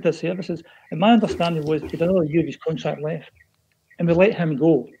dispense with his services. And my understanding was he had another year of his contract left. and we let him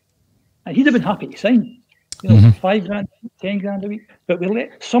go, and he'd have been happy to sign, you know, 5 grand, 10 grand a week, but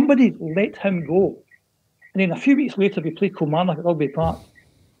somebody let him go. And then a few weeks later, we play Kilmarnock at Rugby Park,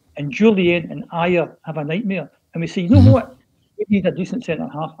 and Julian and Ayer have a nightmare, and we say, you know what, we need a decent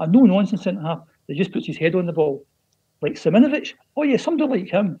centre-half, a no-nonsense centre-half that just puts his head on the ball, like Simonovic. Oh yeah, somebody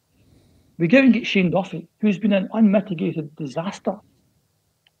like him. We go and get Shane Duffy, who's been an unmitigated disaster,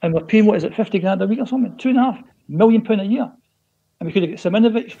 and we're paying, what is it, 50 grand a week or something, £2.5 million a year, and we could have got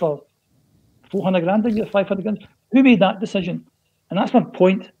Simonovic for 400 grand a year, 500 grand. Who made that decision? And that's my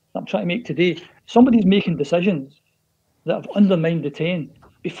point that I'm trying to make today. Somebody's making decisions that have undermined the 10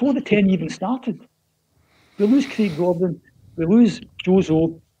 before the 10 even started. We lose Craig Gordon, we lose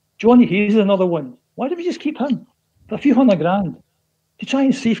Jozo, Johnny Hayes is another one. Why did we just keep him for a few hundred grand to try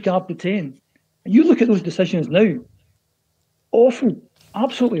and safeguard the 10? And you look at those decisions now, awful,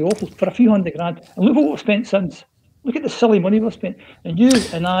 absolutely awful, for a few hundred grand. And look what we've spent since. Look at the silly money we've spent. And you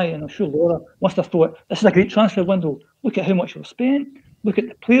and I, and I'm sure Laura, must have thought, this is a great transfer window. Look at how much we've spent. Look at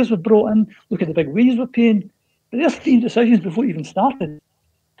the players we've brought in. Look at the big wages we're paying. But there's 3 decisions before it even started.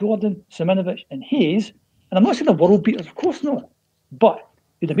 Gordon, Simonovic and Hayes. And I'm not saying they're world beaters, of course not. But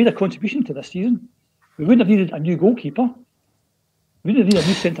they'd have made a contribution to this season. We wouldn't have needed a new goalkeeper. We wouldn't have needed a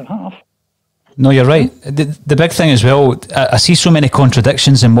new centre-half. No, you're right. The big thing as well, I see so many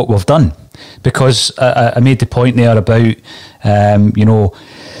contradictions in what we've done, because I made the point there about, you know,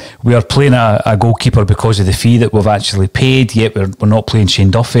 we are playing a goalkeeper because of the fee that we've actually paid, yet we're not playing Shane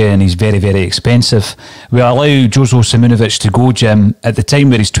Duffy, and he's very, very expensive. We allow Jozo Simonovic to go, Jim, at the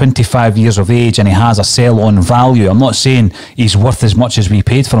time where he's 25 years of age and he has a sell-on value. I'm not saying he's worth as much as we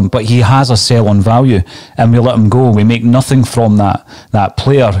paid for him, but he has a sell-on value, and we let him go. We make nothing from that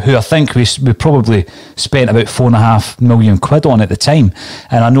player, who I think we probably spent about £4.5 million on at the time.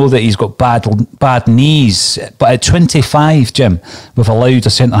 And I know that he's got bad knees, but at 25, Jim, we've allowed a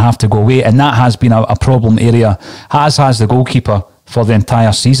centre-half to go away, and that has been a problem area, as has the goalkeeper, for the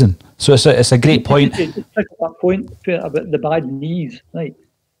entire season. So it's a great point. Pick up that point about the bad knees, right?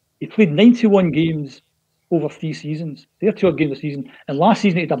 He played 91 games over 3 seasons, 32 games a season, and last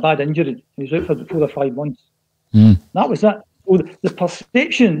season he had a bad injury. He was out for 4 or 5 months. That was that. So the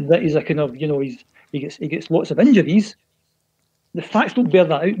perception that he's a kind of, you know, he gets lots of injuries, the facts don't bear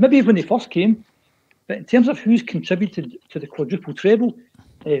that out. Maybe when he first came, but in terms of who's contributed to the quadruple treble,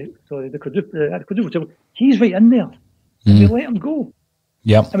 the quadruple treble, he's right in there. And we let him go.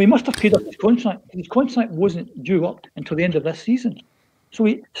 Yeah. And we must have paid up his contract. His contract wasn't due up until the end of this season. So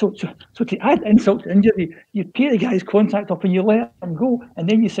to add insult to injury, you pay the guy's contract up and you let him go, and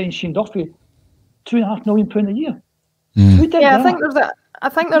then you sign Shane Duffy £2.5 million a year. Who did that? I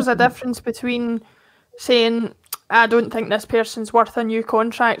think there's a difference between saying, I don't think this person's worth a new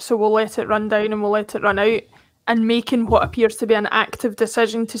contract, so we'll let it run down and we'll let it run out, and making what appears to be an active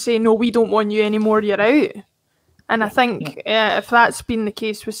decision to say, no, we don't want you anymore, you're out. And I think if that's been the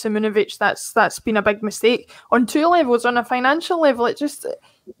case with Simonovic, that's been a big mistake on 2 levels. On a financial level, it just,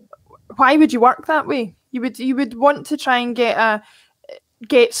 why would you work that way? You would want to try and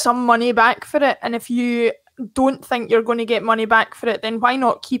get some money back for it, and if you don't think you're going to get money back for it, then why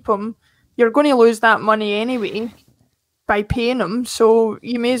not keep him? You're going to lose that money anyway by paying him, so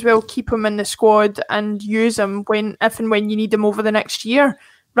you may as well keep him in the squad and use him if and when you need him over the next year,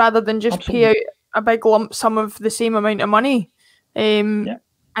 rather than just pay out a big lump sum of the same amount of money, and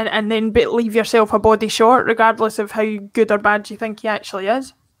then leave yourself a body short, regardless of how good or bad you think he actually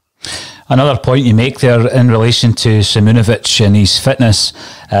is. Another point you make there in relation to Simonovic and his fitness,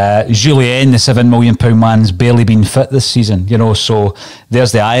 Julien, the £7 million man's barely been fit this season, you know, so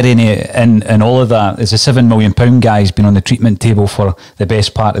there's the irony in all of that. Is a £7 million guy's been on the treatment table for the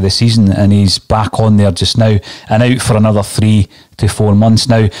best part of the season, and he's back on there just now and out for another 3 to 4 months.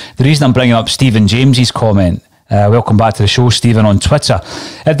 Now, the reason I'm bringing up Stephen James's comment, welcome back to the show, Stephen, on Twitter.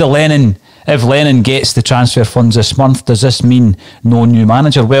 If Lennon gets the transfer funds this month, does this mean no new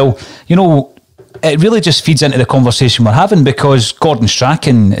manager? Well, you know, it really just feeds into the conversation we're having, because Gordon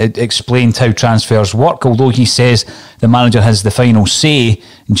Strachan explained how transfers work. Although he says the manager has the final say,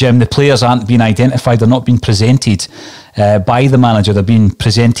 Jim, the players aren't being identified, they're not being presented by the manager, they're being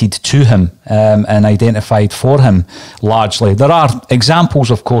presented to him and identified for him largely. There are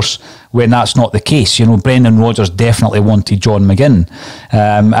examples, of course, when that's not the case. You know, Brendan Rodgers definitely wanted John McGinn,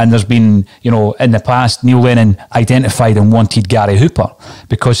 and there's been, you know, in the past, Neil Lennon identified and wanted Gary Hooper,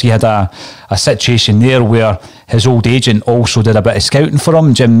 because he had a situation there where his old agent also did a bit of scouting for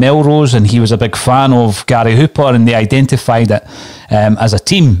him, Jim Melrose, and he was a big fan of Gary Hooper, and they identified it as a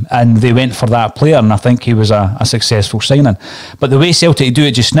team, and they went for that player, and I think he was a successful signing. But the way Celtic do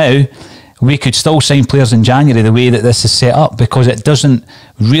it just now, we could still sign players in January the way that this is set up, because it doesn't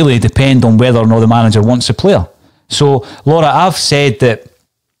really depend on whether or not the manager wants a player. So, Laura, I've said that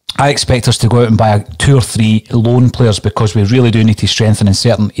I expect us to go out and buy 2 or 3 loan players, because we really do need to strengthen in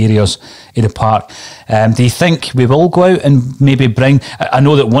certain areas in the park. Do you think we will go out and maybe bring... I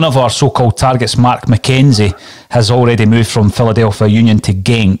know that one of our so-called targets, Mark McKenzie, has already moved from Philadelphia Union to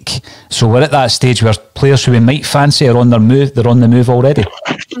Genk. So we're at that stage where players who we might fancy are on their move. They're on the move already.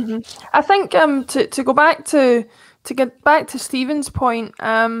 Mm-hmm. I think to go back to get back to Stephen's point,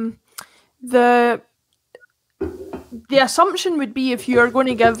 the assumption would be, if you're going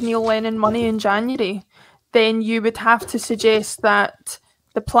to give Neil Lennon money in January, then you would have to suggest that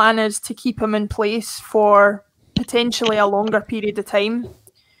the plan is to keep him in place for potentially a longer period of time.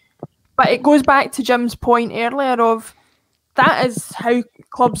 But it goes back to Jim's point earlier of that is how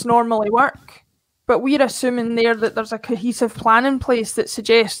clubs normally work. But we're assuming there that there's a cohesive plan in place that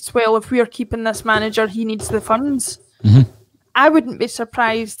suggests, well, if we're keeping this manager, he needs the funds. Mm-hmm. I wouldn't be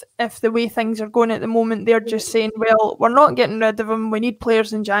surprised if the way things are going at the moment, they're just saying, well, we're not getting rid of him. We need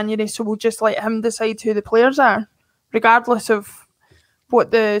players in January, so we'll just let him decide who the players are, regardless of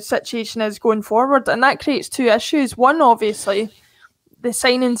what the situation is going forward. And that creates 2 issues. One, obviously, the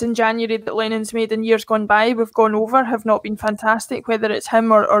signings in January that Lennon's made in years gone by, we've gone over, have not been fantastic, whether it's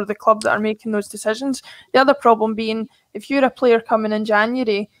him or the club that are making those decisions. The other problem being, if you're a player coming in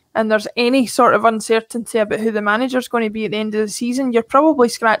January and there's any sort of uncertainty about who the manager's going to be at the end of the season, you're probably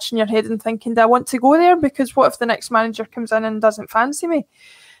scratching your head and thinking, do I want to go there? Because what if the next manager comes in and doesn't fancy me?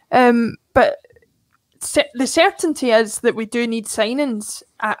 But the certainty is that we do need signings.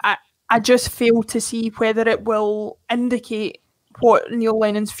 I just fail to see whether it will indicate what Neil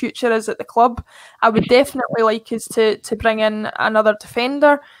Lennon's future is at the club. I would definitely like us to bring in another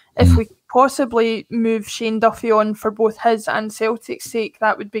defender. If we possibly move Shane Duffy on for both his and Celtic's sake,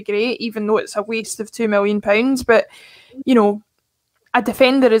 that would be great, even though it's a waste of £2 million. But, you know, a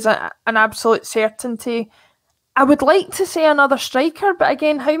defender is an absolute certainty. I would like to say another striker, but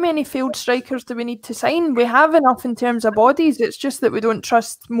again, how many failed strikers do we need to sign? We have enough in terms of bodies. It's just that we don't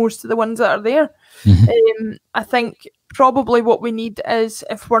trust most of the ones that are there. Mm-hmm. I think probably what we need is,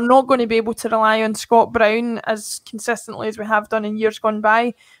 if we're not going to be able to rely on Scott Brown as consistently as we have done in years gone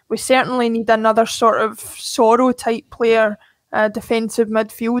by, we certainly need another sort of Sorrow type player, defensive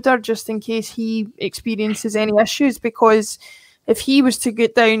midfielder, just in case he experiences any issues. Because if he was to go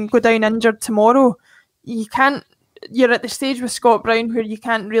down injured tomorrow, you're at the stage with Scott Brown where you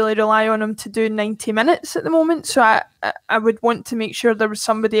can't really rely on him to do 90 minutes at the moment. So I would want to make sure there was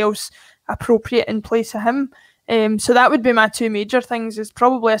somebody else appropriate in place of him. So that would be my 2 major things, is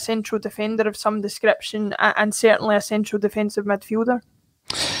probably a central defender of some description and certainly a central defensive midfielder.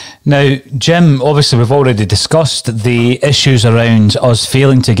 Now, Jim, obviously we've already discussed the issues around us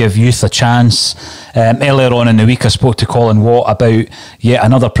failing to give youth a chance. Earlier on in the week I spoke to Colin Watt about yet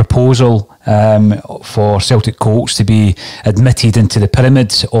another proposal for Celtic coach to be admitted into the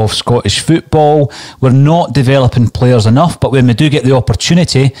pyramid of Scottish football. We're not developing players enough, but when we do get the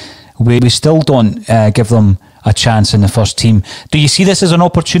opportunity, we still don't give them a chance in the first team. Do you see this as an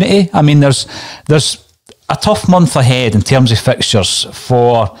opportunity? I mean, there's a tough month ahead in terms of fixtures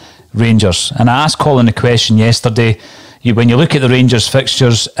for Rangers, and I asked Colin the question yesterday. When you look at the Rangers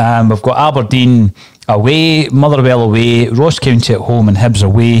fixtures, we've got Aberdeen away, Motherwell away, Ross County at home and Hibs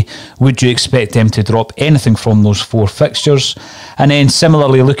away. Would you expect them to drop anything from those 4 fixtures? And then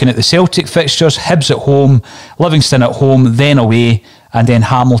similarly, looking at the Celtic fixtures, Hibs at home, Livingston at home, then away, and then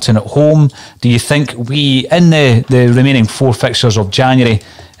Hamilton at home. Do you think we, in the remaining 4 fixtures of January,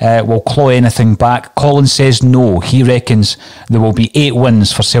 will claw anything back? Colin says no. He reckons there will be 8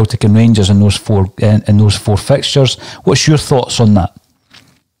 wins for Celtic and Rangers in those 4 fixtures. What's your thoughts on that?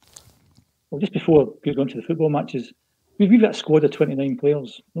 Well, just before we go on to the football matches, we've got a squad of 29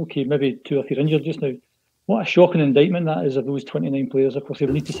 players. Okay, maybe 2 or 3 injured just now. What a shocking indictment that is of those 29 players. Of course, we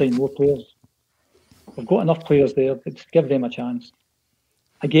need to sign more players. We've got enough players there. Let's give them a chance.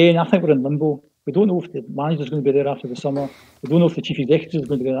 Again, I think we're in limbo. We don't know if the manager's going to be there after the summer. We don't know if the chief executive is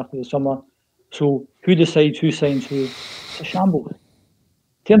going to be there after the summer. So who decides who signs who? It's a shambles. In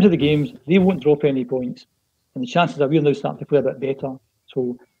terms of the games, they won't drop any points. And the chances are we're now starting to play a bit better.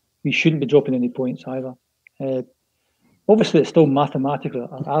 So we shouldn't be dropping any points either. Obviously, it's still mathematically,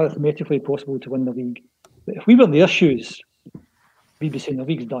 arithmetically possible to win the league. But if we were in their shoes, we'd be saying the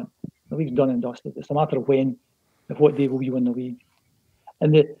league's done. The league's done and dusted. It's a matter of when, of what day will we win the league.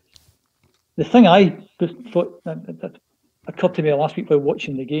 And the thing I thought that occurred to me last week while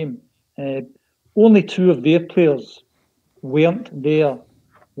watching the game, only 2 of their players weren't there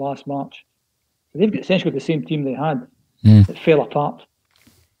last March. They've got essentially the same team they had. It fell apart.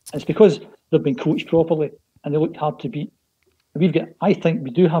 It's because they've been coached properly and they look hard to beat. And I think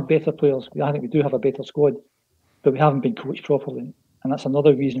we do have better players. I think we do have a better squad, but we haven't been coached properly. And that's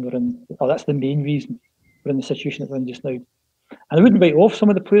another reason that's the main reason we're in the situation that we're in just now. And I wouldn't write off some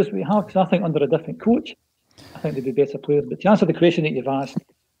of the players that we have, because I think under a different coach, I think they'd be better players. But to answer the question that you've asked,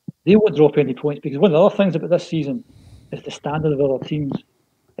 they won't drop any points, because one of the other things about this season is the standard of other teams.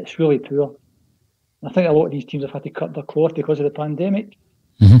 It's really poor. And I think a lot of these teams have had to cut their cloth because of the pandemic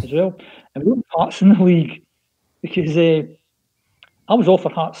as well. And we don't have Hearts in the league, because I was all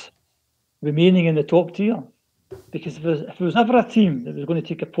for Hearts remaining in the top tier. Because if there was ever a team that was going to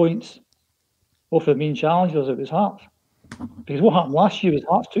take a points off the main challengers, it was Hearts. Because what happened last year was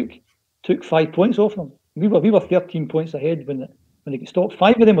Hearts took 5 points off them. We were 13 points ahead when they got stopped.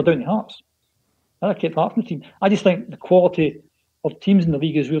 5 of them were down to Hearts. And I kept Hearts in the team. I just think the quality of teams in the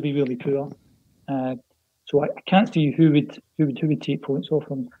league is really, really poor. So I can't see who would take points off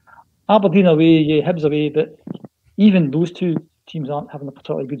them. Aberdeen away, yeah, Hibs away, but even those two teams aren't having a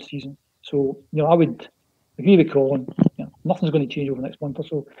particularly good season. So, I would agree with Colin. Nothing's going to change over the next month or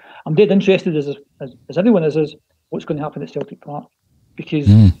so. I'm dead interested, as everyone is what's going to happen at Celtic Park, because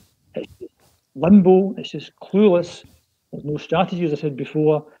it's limbo, it's just clueless. There's no strategy, as I said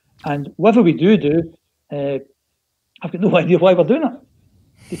before, and whatever we do, I've got no idea why we're doing it,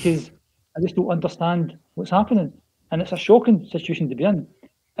 because I just don't understand what's happening, and it's a shocking situation to be in.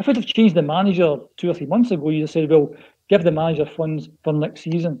 If we'd have changed the manager 2 or 3 months ago, you'd have said, well, give the manager funds for next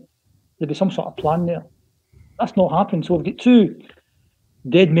season. There'd be some sort of plan there. That's not happened. So we've got 2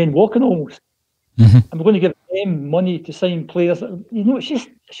 dead men walking almost. And we're going to give them money to sign players. It's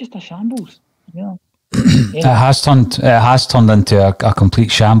just a shambles. It has turned into a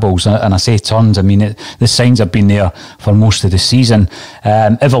complete shambles, and I say turned. I mean, the signs have been there for most of the season.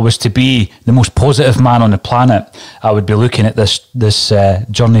 If I was to be the most positive man on the planet, I would be looking at this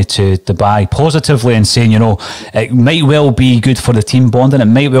journey to Dubai positively and saying, it might well be good for the team bonding. It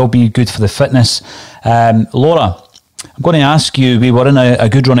might well be good for the fitness. Laura, I'm going to ask you, we were in a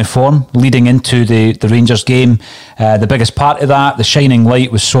good run of form leading into the Rangers game. The biggest part of that, the shining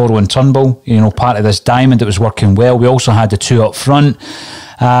light, was Soro and Turnbull, part of this diamond that was working well. We also had the 2 up front.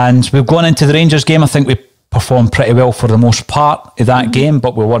 And we've gone into the Rangers game. I think we performed pretty well for the most part of that game,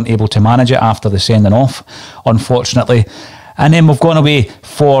 but we weren't able to manage it after the sending off, unfortunately. And then we've gone away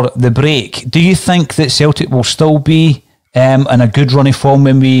for the break. Do you think that Celtic will still be in a good run of form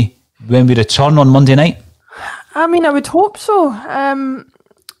when we return on Monday night? I mean, I would hope so.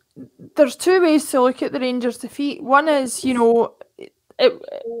 There's 2 ways to look at the Rangers' defeat. One is, in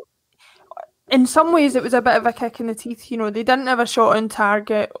some ways it was a bit of a kick in the teeth. They didn't have a shot on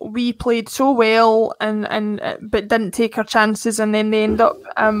target. We played so well but didn't take our chances, and then they end up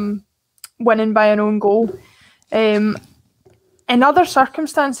winning by an own goal. In other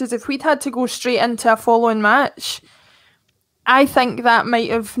circumstances, if we'd had to go straight into a following match, I think that might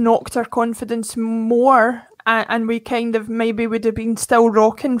have knocked our confidence more, and we kind of maybe would have been still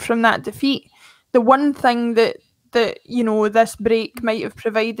rocking from that defeat. The one thing that this break might have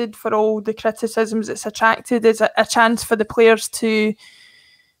provided, for all the criticisms it's attracted, is a chance for the players to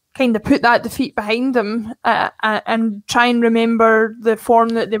kind of put that defeat behind them and try and remember the form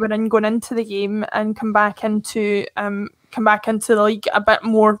that they were in going into the game, and come back into the league a bit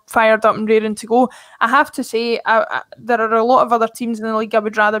more fired up and raring to go. I have to say, there are a lot of other teams in the league I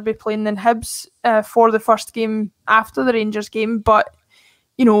would rather be playing than Hibs for the first game after the Rangers game, but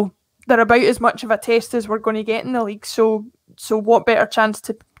they're about as much of a test as we're going to get in the league. So what better chance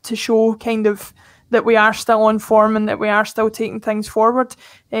to show kind of that we are still on form and that we are still taking things forward.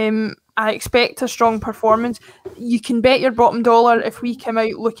 I expect a strong performance. You can bet your bottom dollar, if we come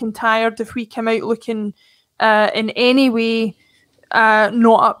out looking tired, if we come out looking in any way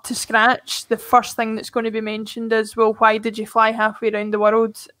not up to scratch, the first thing that's going to be mentioned is, well, why did you fly halfway around the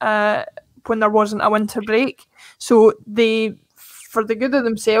world when there wasn't a winter break? So for the good of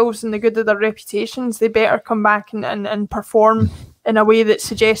themselves and the good of their reputations, they better come back and perform in a way that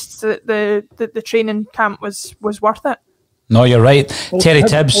suggests that the training camp was worth it. No, you're right. Terry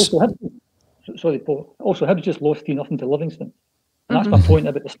Tibbs. Sorry, Paul. Also, Hibs just lost 3-0 to Livingston. And that's my point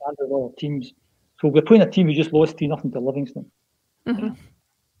about the standard of all teams. So we're playing a team who just lost 3-0 to Livingston.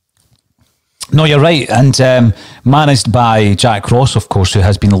 No, you're right. And managed by Jack Ross, of course, who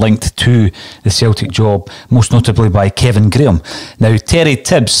has been linked to the Celtic job, most notably by Kevin Graham. Now, Terry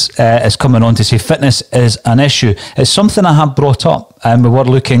Tibbs is coming on to say fitness is an issue. It's something I have brought up, and we were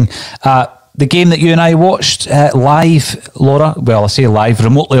looking at the game that you and I watched live, Laura. Well, I say live,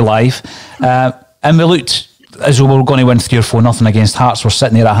 remotely live. And we looked as we were going to win 3-4-0 against Hearts. We're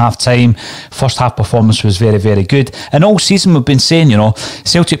sitting there at half time. First half performance was very, very good. And all season we've been saying,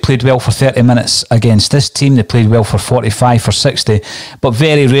 Celtic played well for 30 minutes against this team. They played well for 45, for 60. But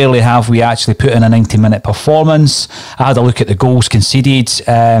very rarely have we actually put in a 90-minute performance. I had a look at the goals conceded.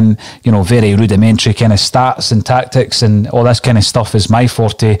 Very rudimentary kind of stats and tactics and all this kind of stuff is my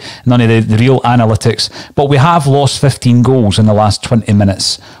forte. None of the real analytics. But we have lost 15 goals in the last 20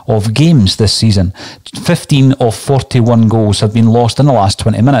 minutes of games this season. 15 of 41 goals have been lost in the last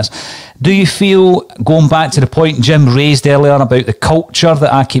 20 minutes. Do you feel, going back to the point Jim raised earlier about the culture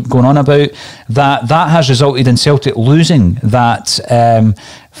that I keep going on about, that has resulted in Celtic losing that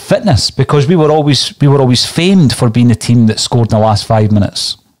fitness? Because we were always famed for being the team that scored in the last 5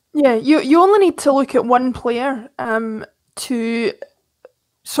 minutes. Yeah, you only need to look at one player to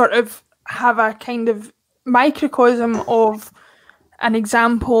sort of have a kind of microcosm of an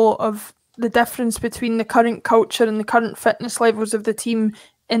example of the difference between the current culture and the current fitness levels of the team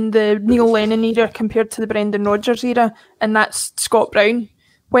in the Neil Lennon era compared to the Brendan Rodgers era, and that's Scott Brown.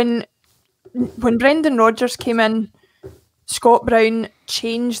 When Brendan Rodgers came in, Scott Brown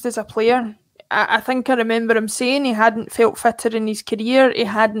changed as a player. I think I remember him saying he hadn't felt fitter in his career, he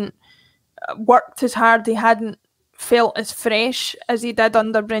hadn't worked as hard, he hadn't felt as fresh as he did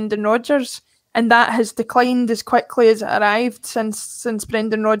under Brendan Rodgers. And that has declined as quickly as it arrived since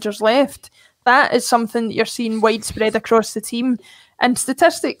Brendan Rodgers left. That is something that you're seeing widespread across the team. And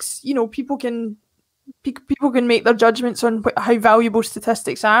statistics, people can make their judgments on how valuable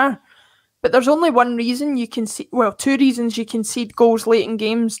statistics are. But there's only one reason you can see, well, two reasons you concede goals late in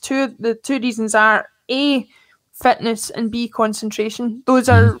games. The two reasons are A, fitness, and B, concentration.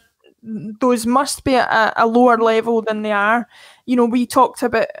 Those must be at a lower level than they are. We talked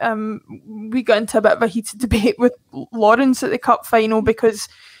about, we got into a bit of a heated debate with Lawrence at the Cup final because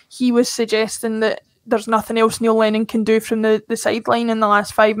he was suggesting that there's nothing else Neil Lennon can do from the sideline in the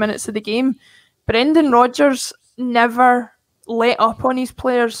last 5 minutes of the game. Brendan Rodgers never let up on his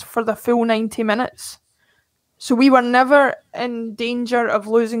players for the full 90 minutes. So we were never in danger of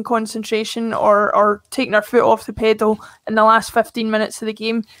losing concentration or taking our foot off the pedal in the last 15 minutes of the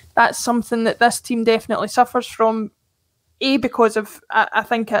game. That's something that this team definitely suffers from. A, because of, I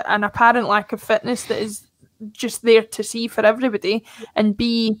think, an apparent lack of fitness that is just there to see for everybody. And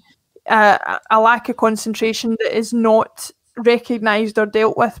B, a lack of concentration that is not recognised or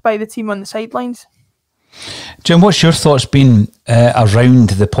dealt with by the team on the sidelines. Jim, what's your thoughts been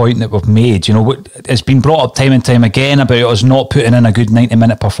around the point that we've made? It's been brought up time and time again about us not putting in a good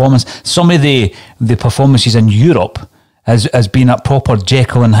 90-minute performance. Some of the performances in Europe has been a proper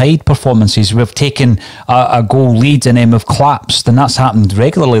Jekyll and Hyde performances. We've taken a goal lead and then we've collapsed, and that's happened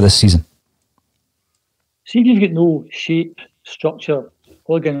regularly this season. See, if you've got no shape, structure,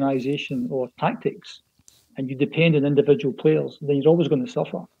 organisation or tactics, and you depend on individual players, then you're always going to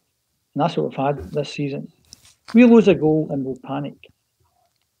suffer. And that's what we've had this season. We lose a goal and we'll panic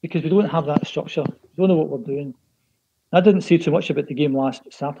because we don't have that structure. We don't know what we're doing. I didn't say too much about the game last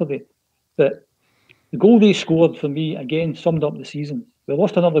Saturday, but the goal they scored for me, again, summed up the season. We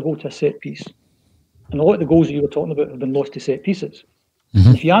lost another goal to a set piece. And a lot of the goals that you were talking about have been lost to set pieces.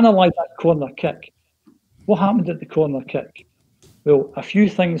 Mm-hmm. If you analyse that corner kick, what happened at the corner kick? Well, a few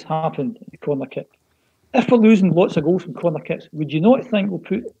things happened at the corner kick. If we're losing lots of goals from corner kicks, would you not think we'll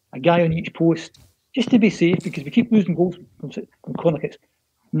put a guy on each post just to be safe, because we keep losing goals from corner kicks?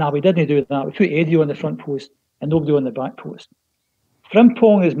 Nah, we didn't do that. We put Eddy on the front post and nobody on the back post.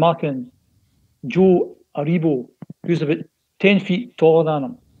 Frimpong is marking Joe Aribo, who's about 10 feet taller than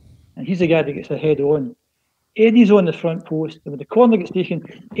him, and he's the guy that gets a head on. Eddy's on the front post, and when the corner gets taken,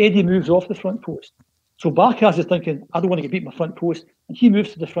 Eddy moves off the front post. So Barkas is thinking, I don't want to get beat my front post, and he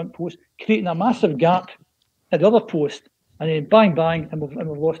moves to the front post, creating a massive gap at the other post, and then bang, bang, and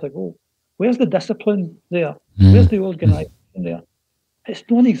we've lost a goal. Where's the discipline there? Where's the organisation there? It's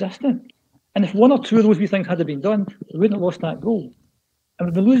non-existent. And if one or two of those wee things had been done, we wouldn't have lost that goal. And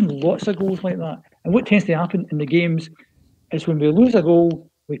we've been losing lots of goals like that. And what tends to happen in the games is when we lose a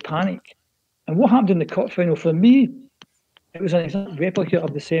goal, we panic. And what happened in the cup final, for me, it was an exact replica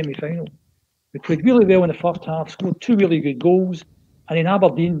of the semi-final. We played really well in the first half, scored two really good goals, and then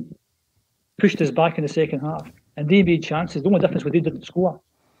Aberdeen pushed us back in the second half. And they made chances. The only difference was they didn't score.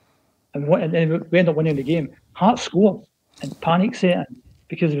 And we ended up winning the game. Hearts scored, and panic set in,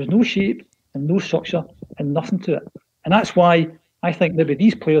 because there was no shape and no structure and nothing to it. And that's why I think maybe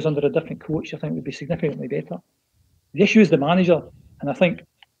these players under a different coach, I think, would be significantly better. The issue is the manager, and I think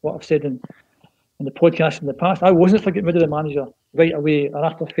what I've said in the podcast in the past, I wasn't for getting rid of the manager right away, or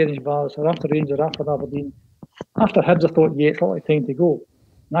after Ferencváros, or after Rangers, or after Aberdeen. After Hibs, I thought, yeah, it's not like time to go.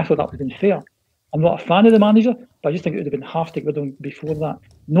 And I thought that was unfair. I'm not a fan of the manager, but I just think it would have been half to get rid of him before that.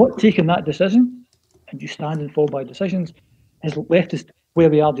 Not taking that decision and just stand and fall by decisions has left us where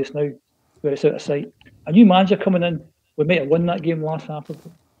we are just now, where it's out of sight. A new manager coming in, we might have won that game last half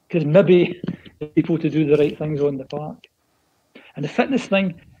because maybe people to do the right things on the park. And the fitness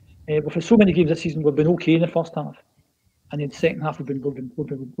thing, we've had so many games this season, we've been okay in the first half, and in the second half we've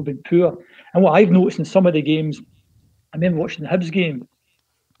been poor. And what I've noticed in some of the games, I remember watching the Hibs game.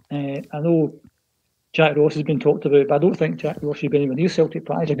 I know Jack Ross has been talked about, but I don't think Jack Ross should be anywhere near Celtic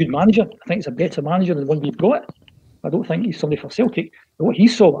Park. He's a good manager. I think he's a better manager than the one we've got. I don't think he's somebody for Celtic. But what he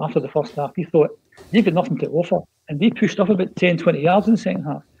saw after the first half, he thought, they've got nothing to offer. And they pushed up about 10, 20 yards in the second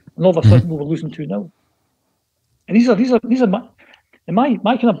half. And all of a sudden we were losing 2-0. And these are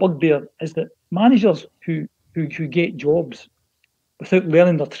my kind of bugbear is that managers who get jobs without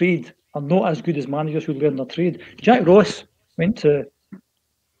learning their trade are not as good as managers who learn their trade. Jack Ross went to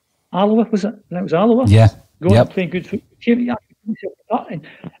Alloa, was it? That was Alloa. Yeah. Going playing good football. Came and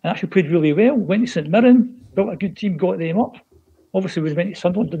actually played really well. Went to St Mirren, built a good team, got them up. Obviously, we went to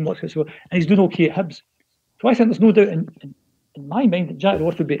Sunderland, didn't work so well, and he's doing okay at Hibs. So I think there's no doubt in my mind that Jack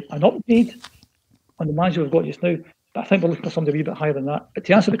Ross would be an upgrade on the manager we've got just now. But I think we're looking for somebody a wee bit higher than that. But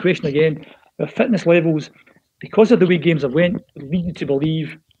to answer the question again, our fitness levels, because of the way games have went, lead you to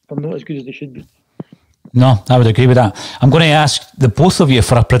believe they're not as good as they should be. No, I would agree with that. I'm going to ask the both of you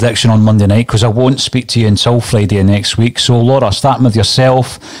for a prediction on Monday night because I won't speak to you until Friday of next week. So, Laura, starting with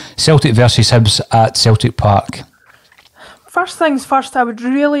yourself, Celtic versus Hibs at Celtic Park. First things first, I would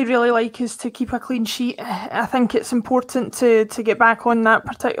really, really like us to keep a clean sheet. I think it's important to get back on that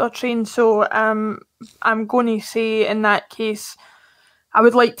particular train. So I'm going to say in that case, I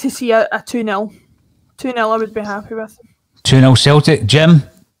would like to see a 2-0. 2-0 I would be happy with. 2-0 Celtic. Jim?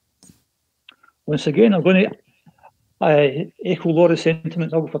 Once again, I'm going to echo Laura's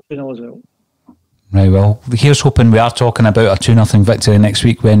sentiments. I'll go for 2-0 as well. Right, well, here's hoping we are talking about a 2-0 victory next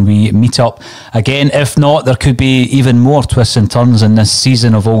week when we meet up again. If not, there could be even more twists and turns in this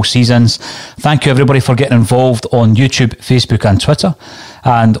season of all seasons. Thank you, everybody, for getting involved on YouTube, Facebook and Twitter.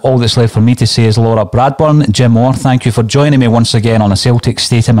 And all that's left for me to say is Laura Bradburn, Jim Orr, thank you for joining me once again on A Celtic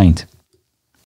State of Mind.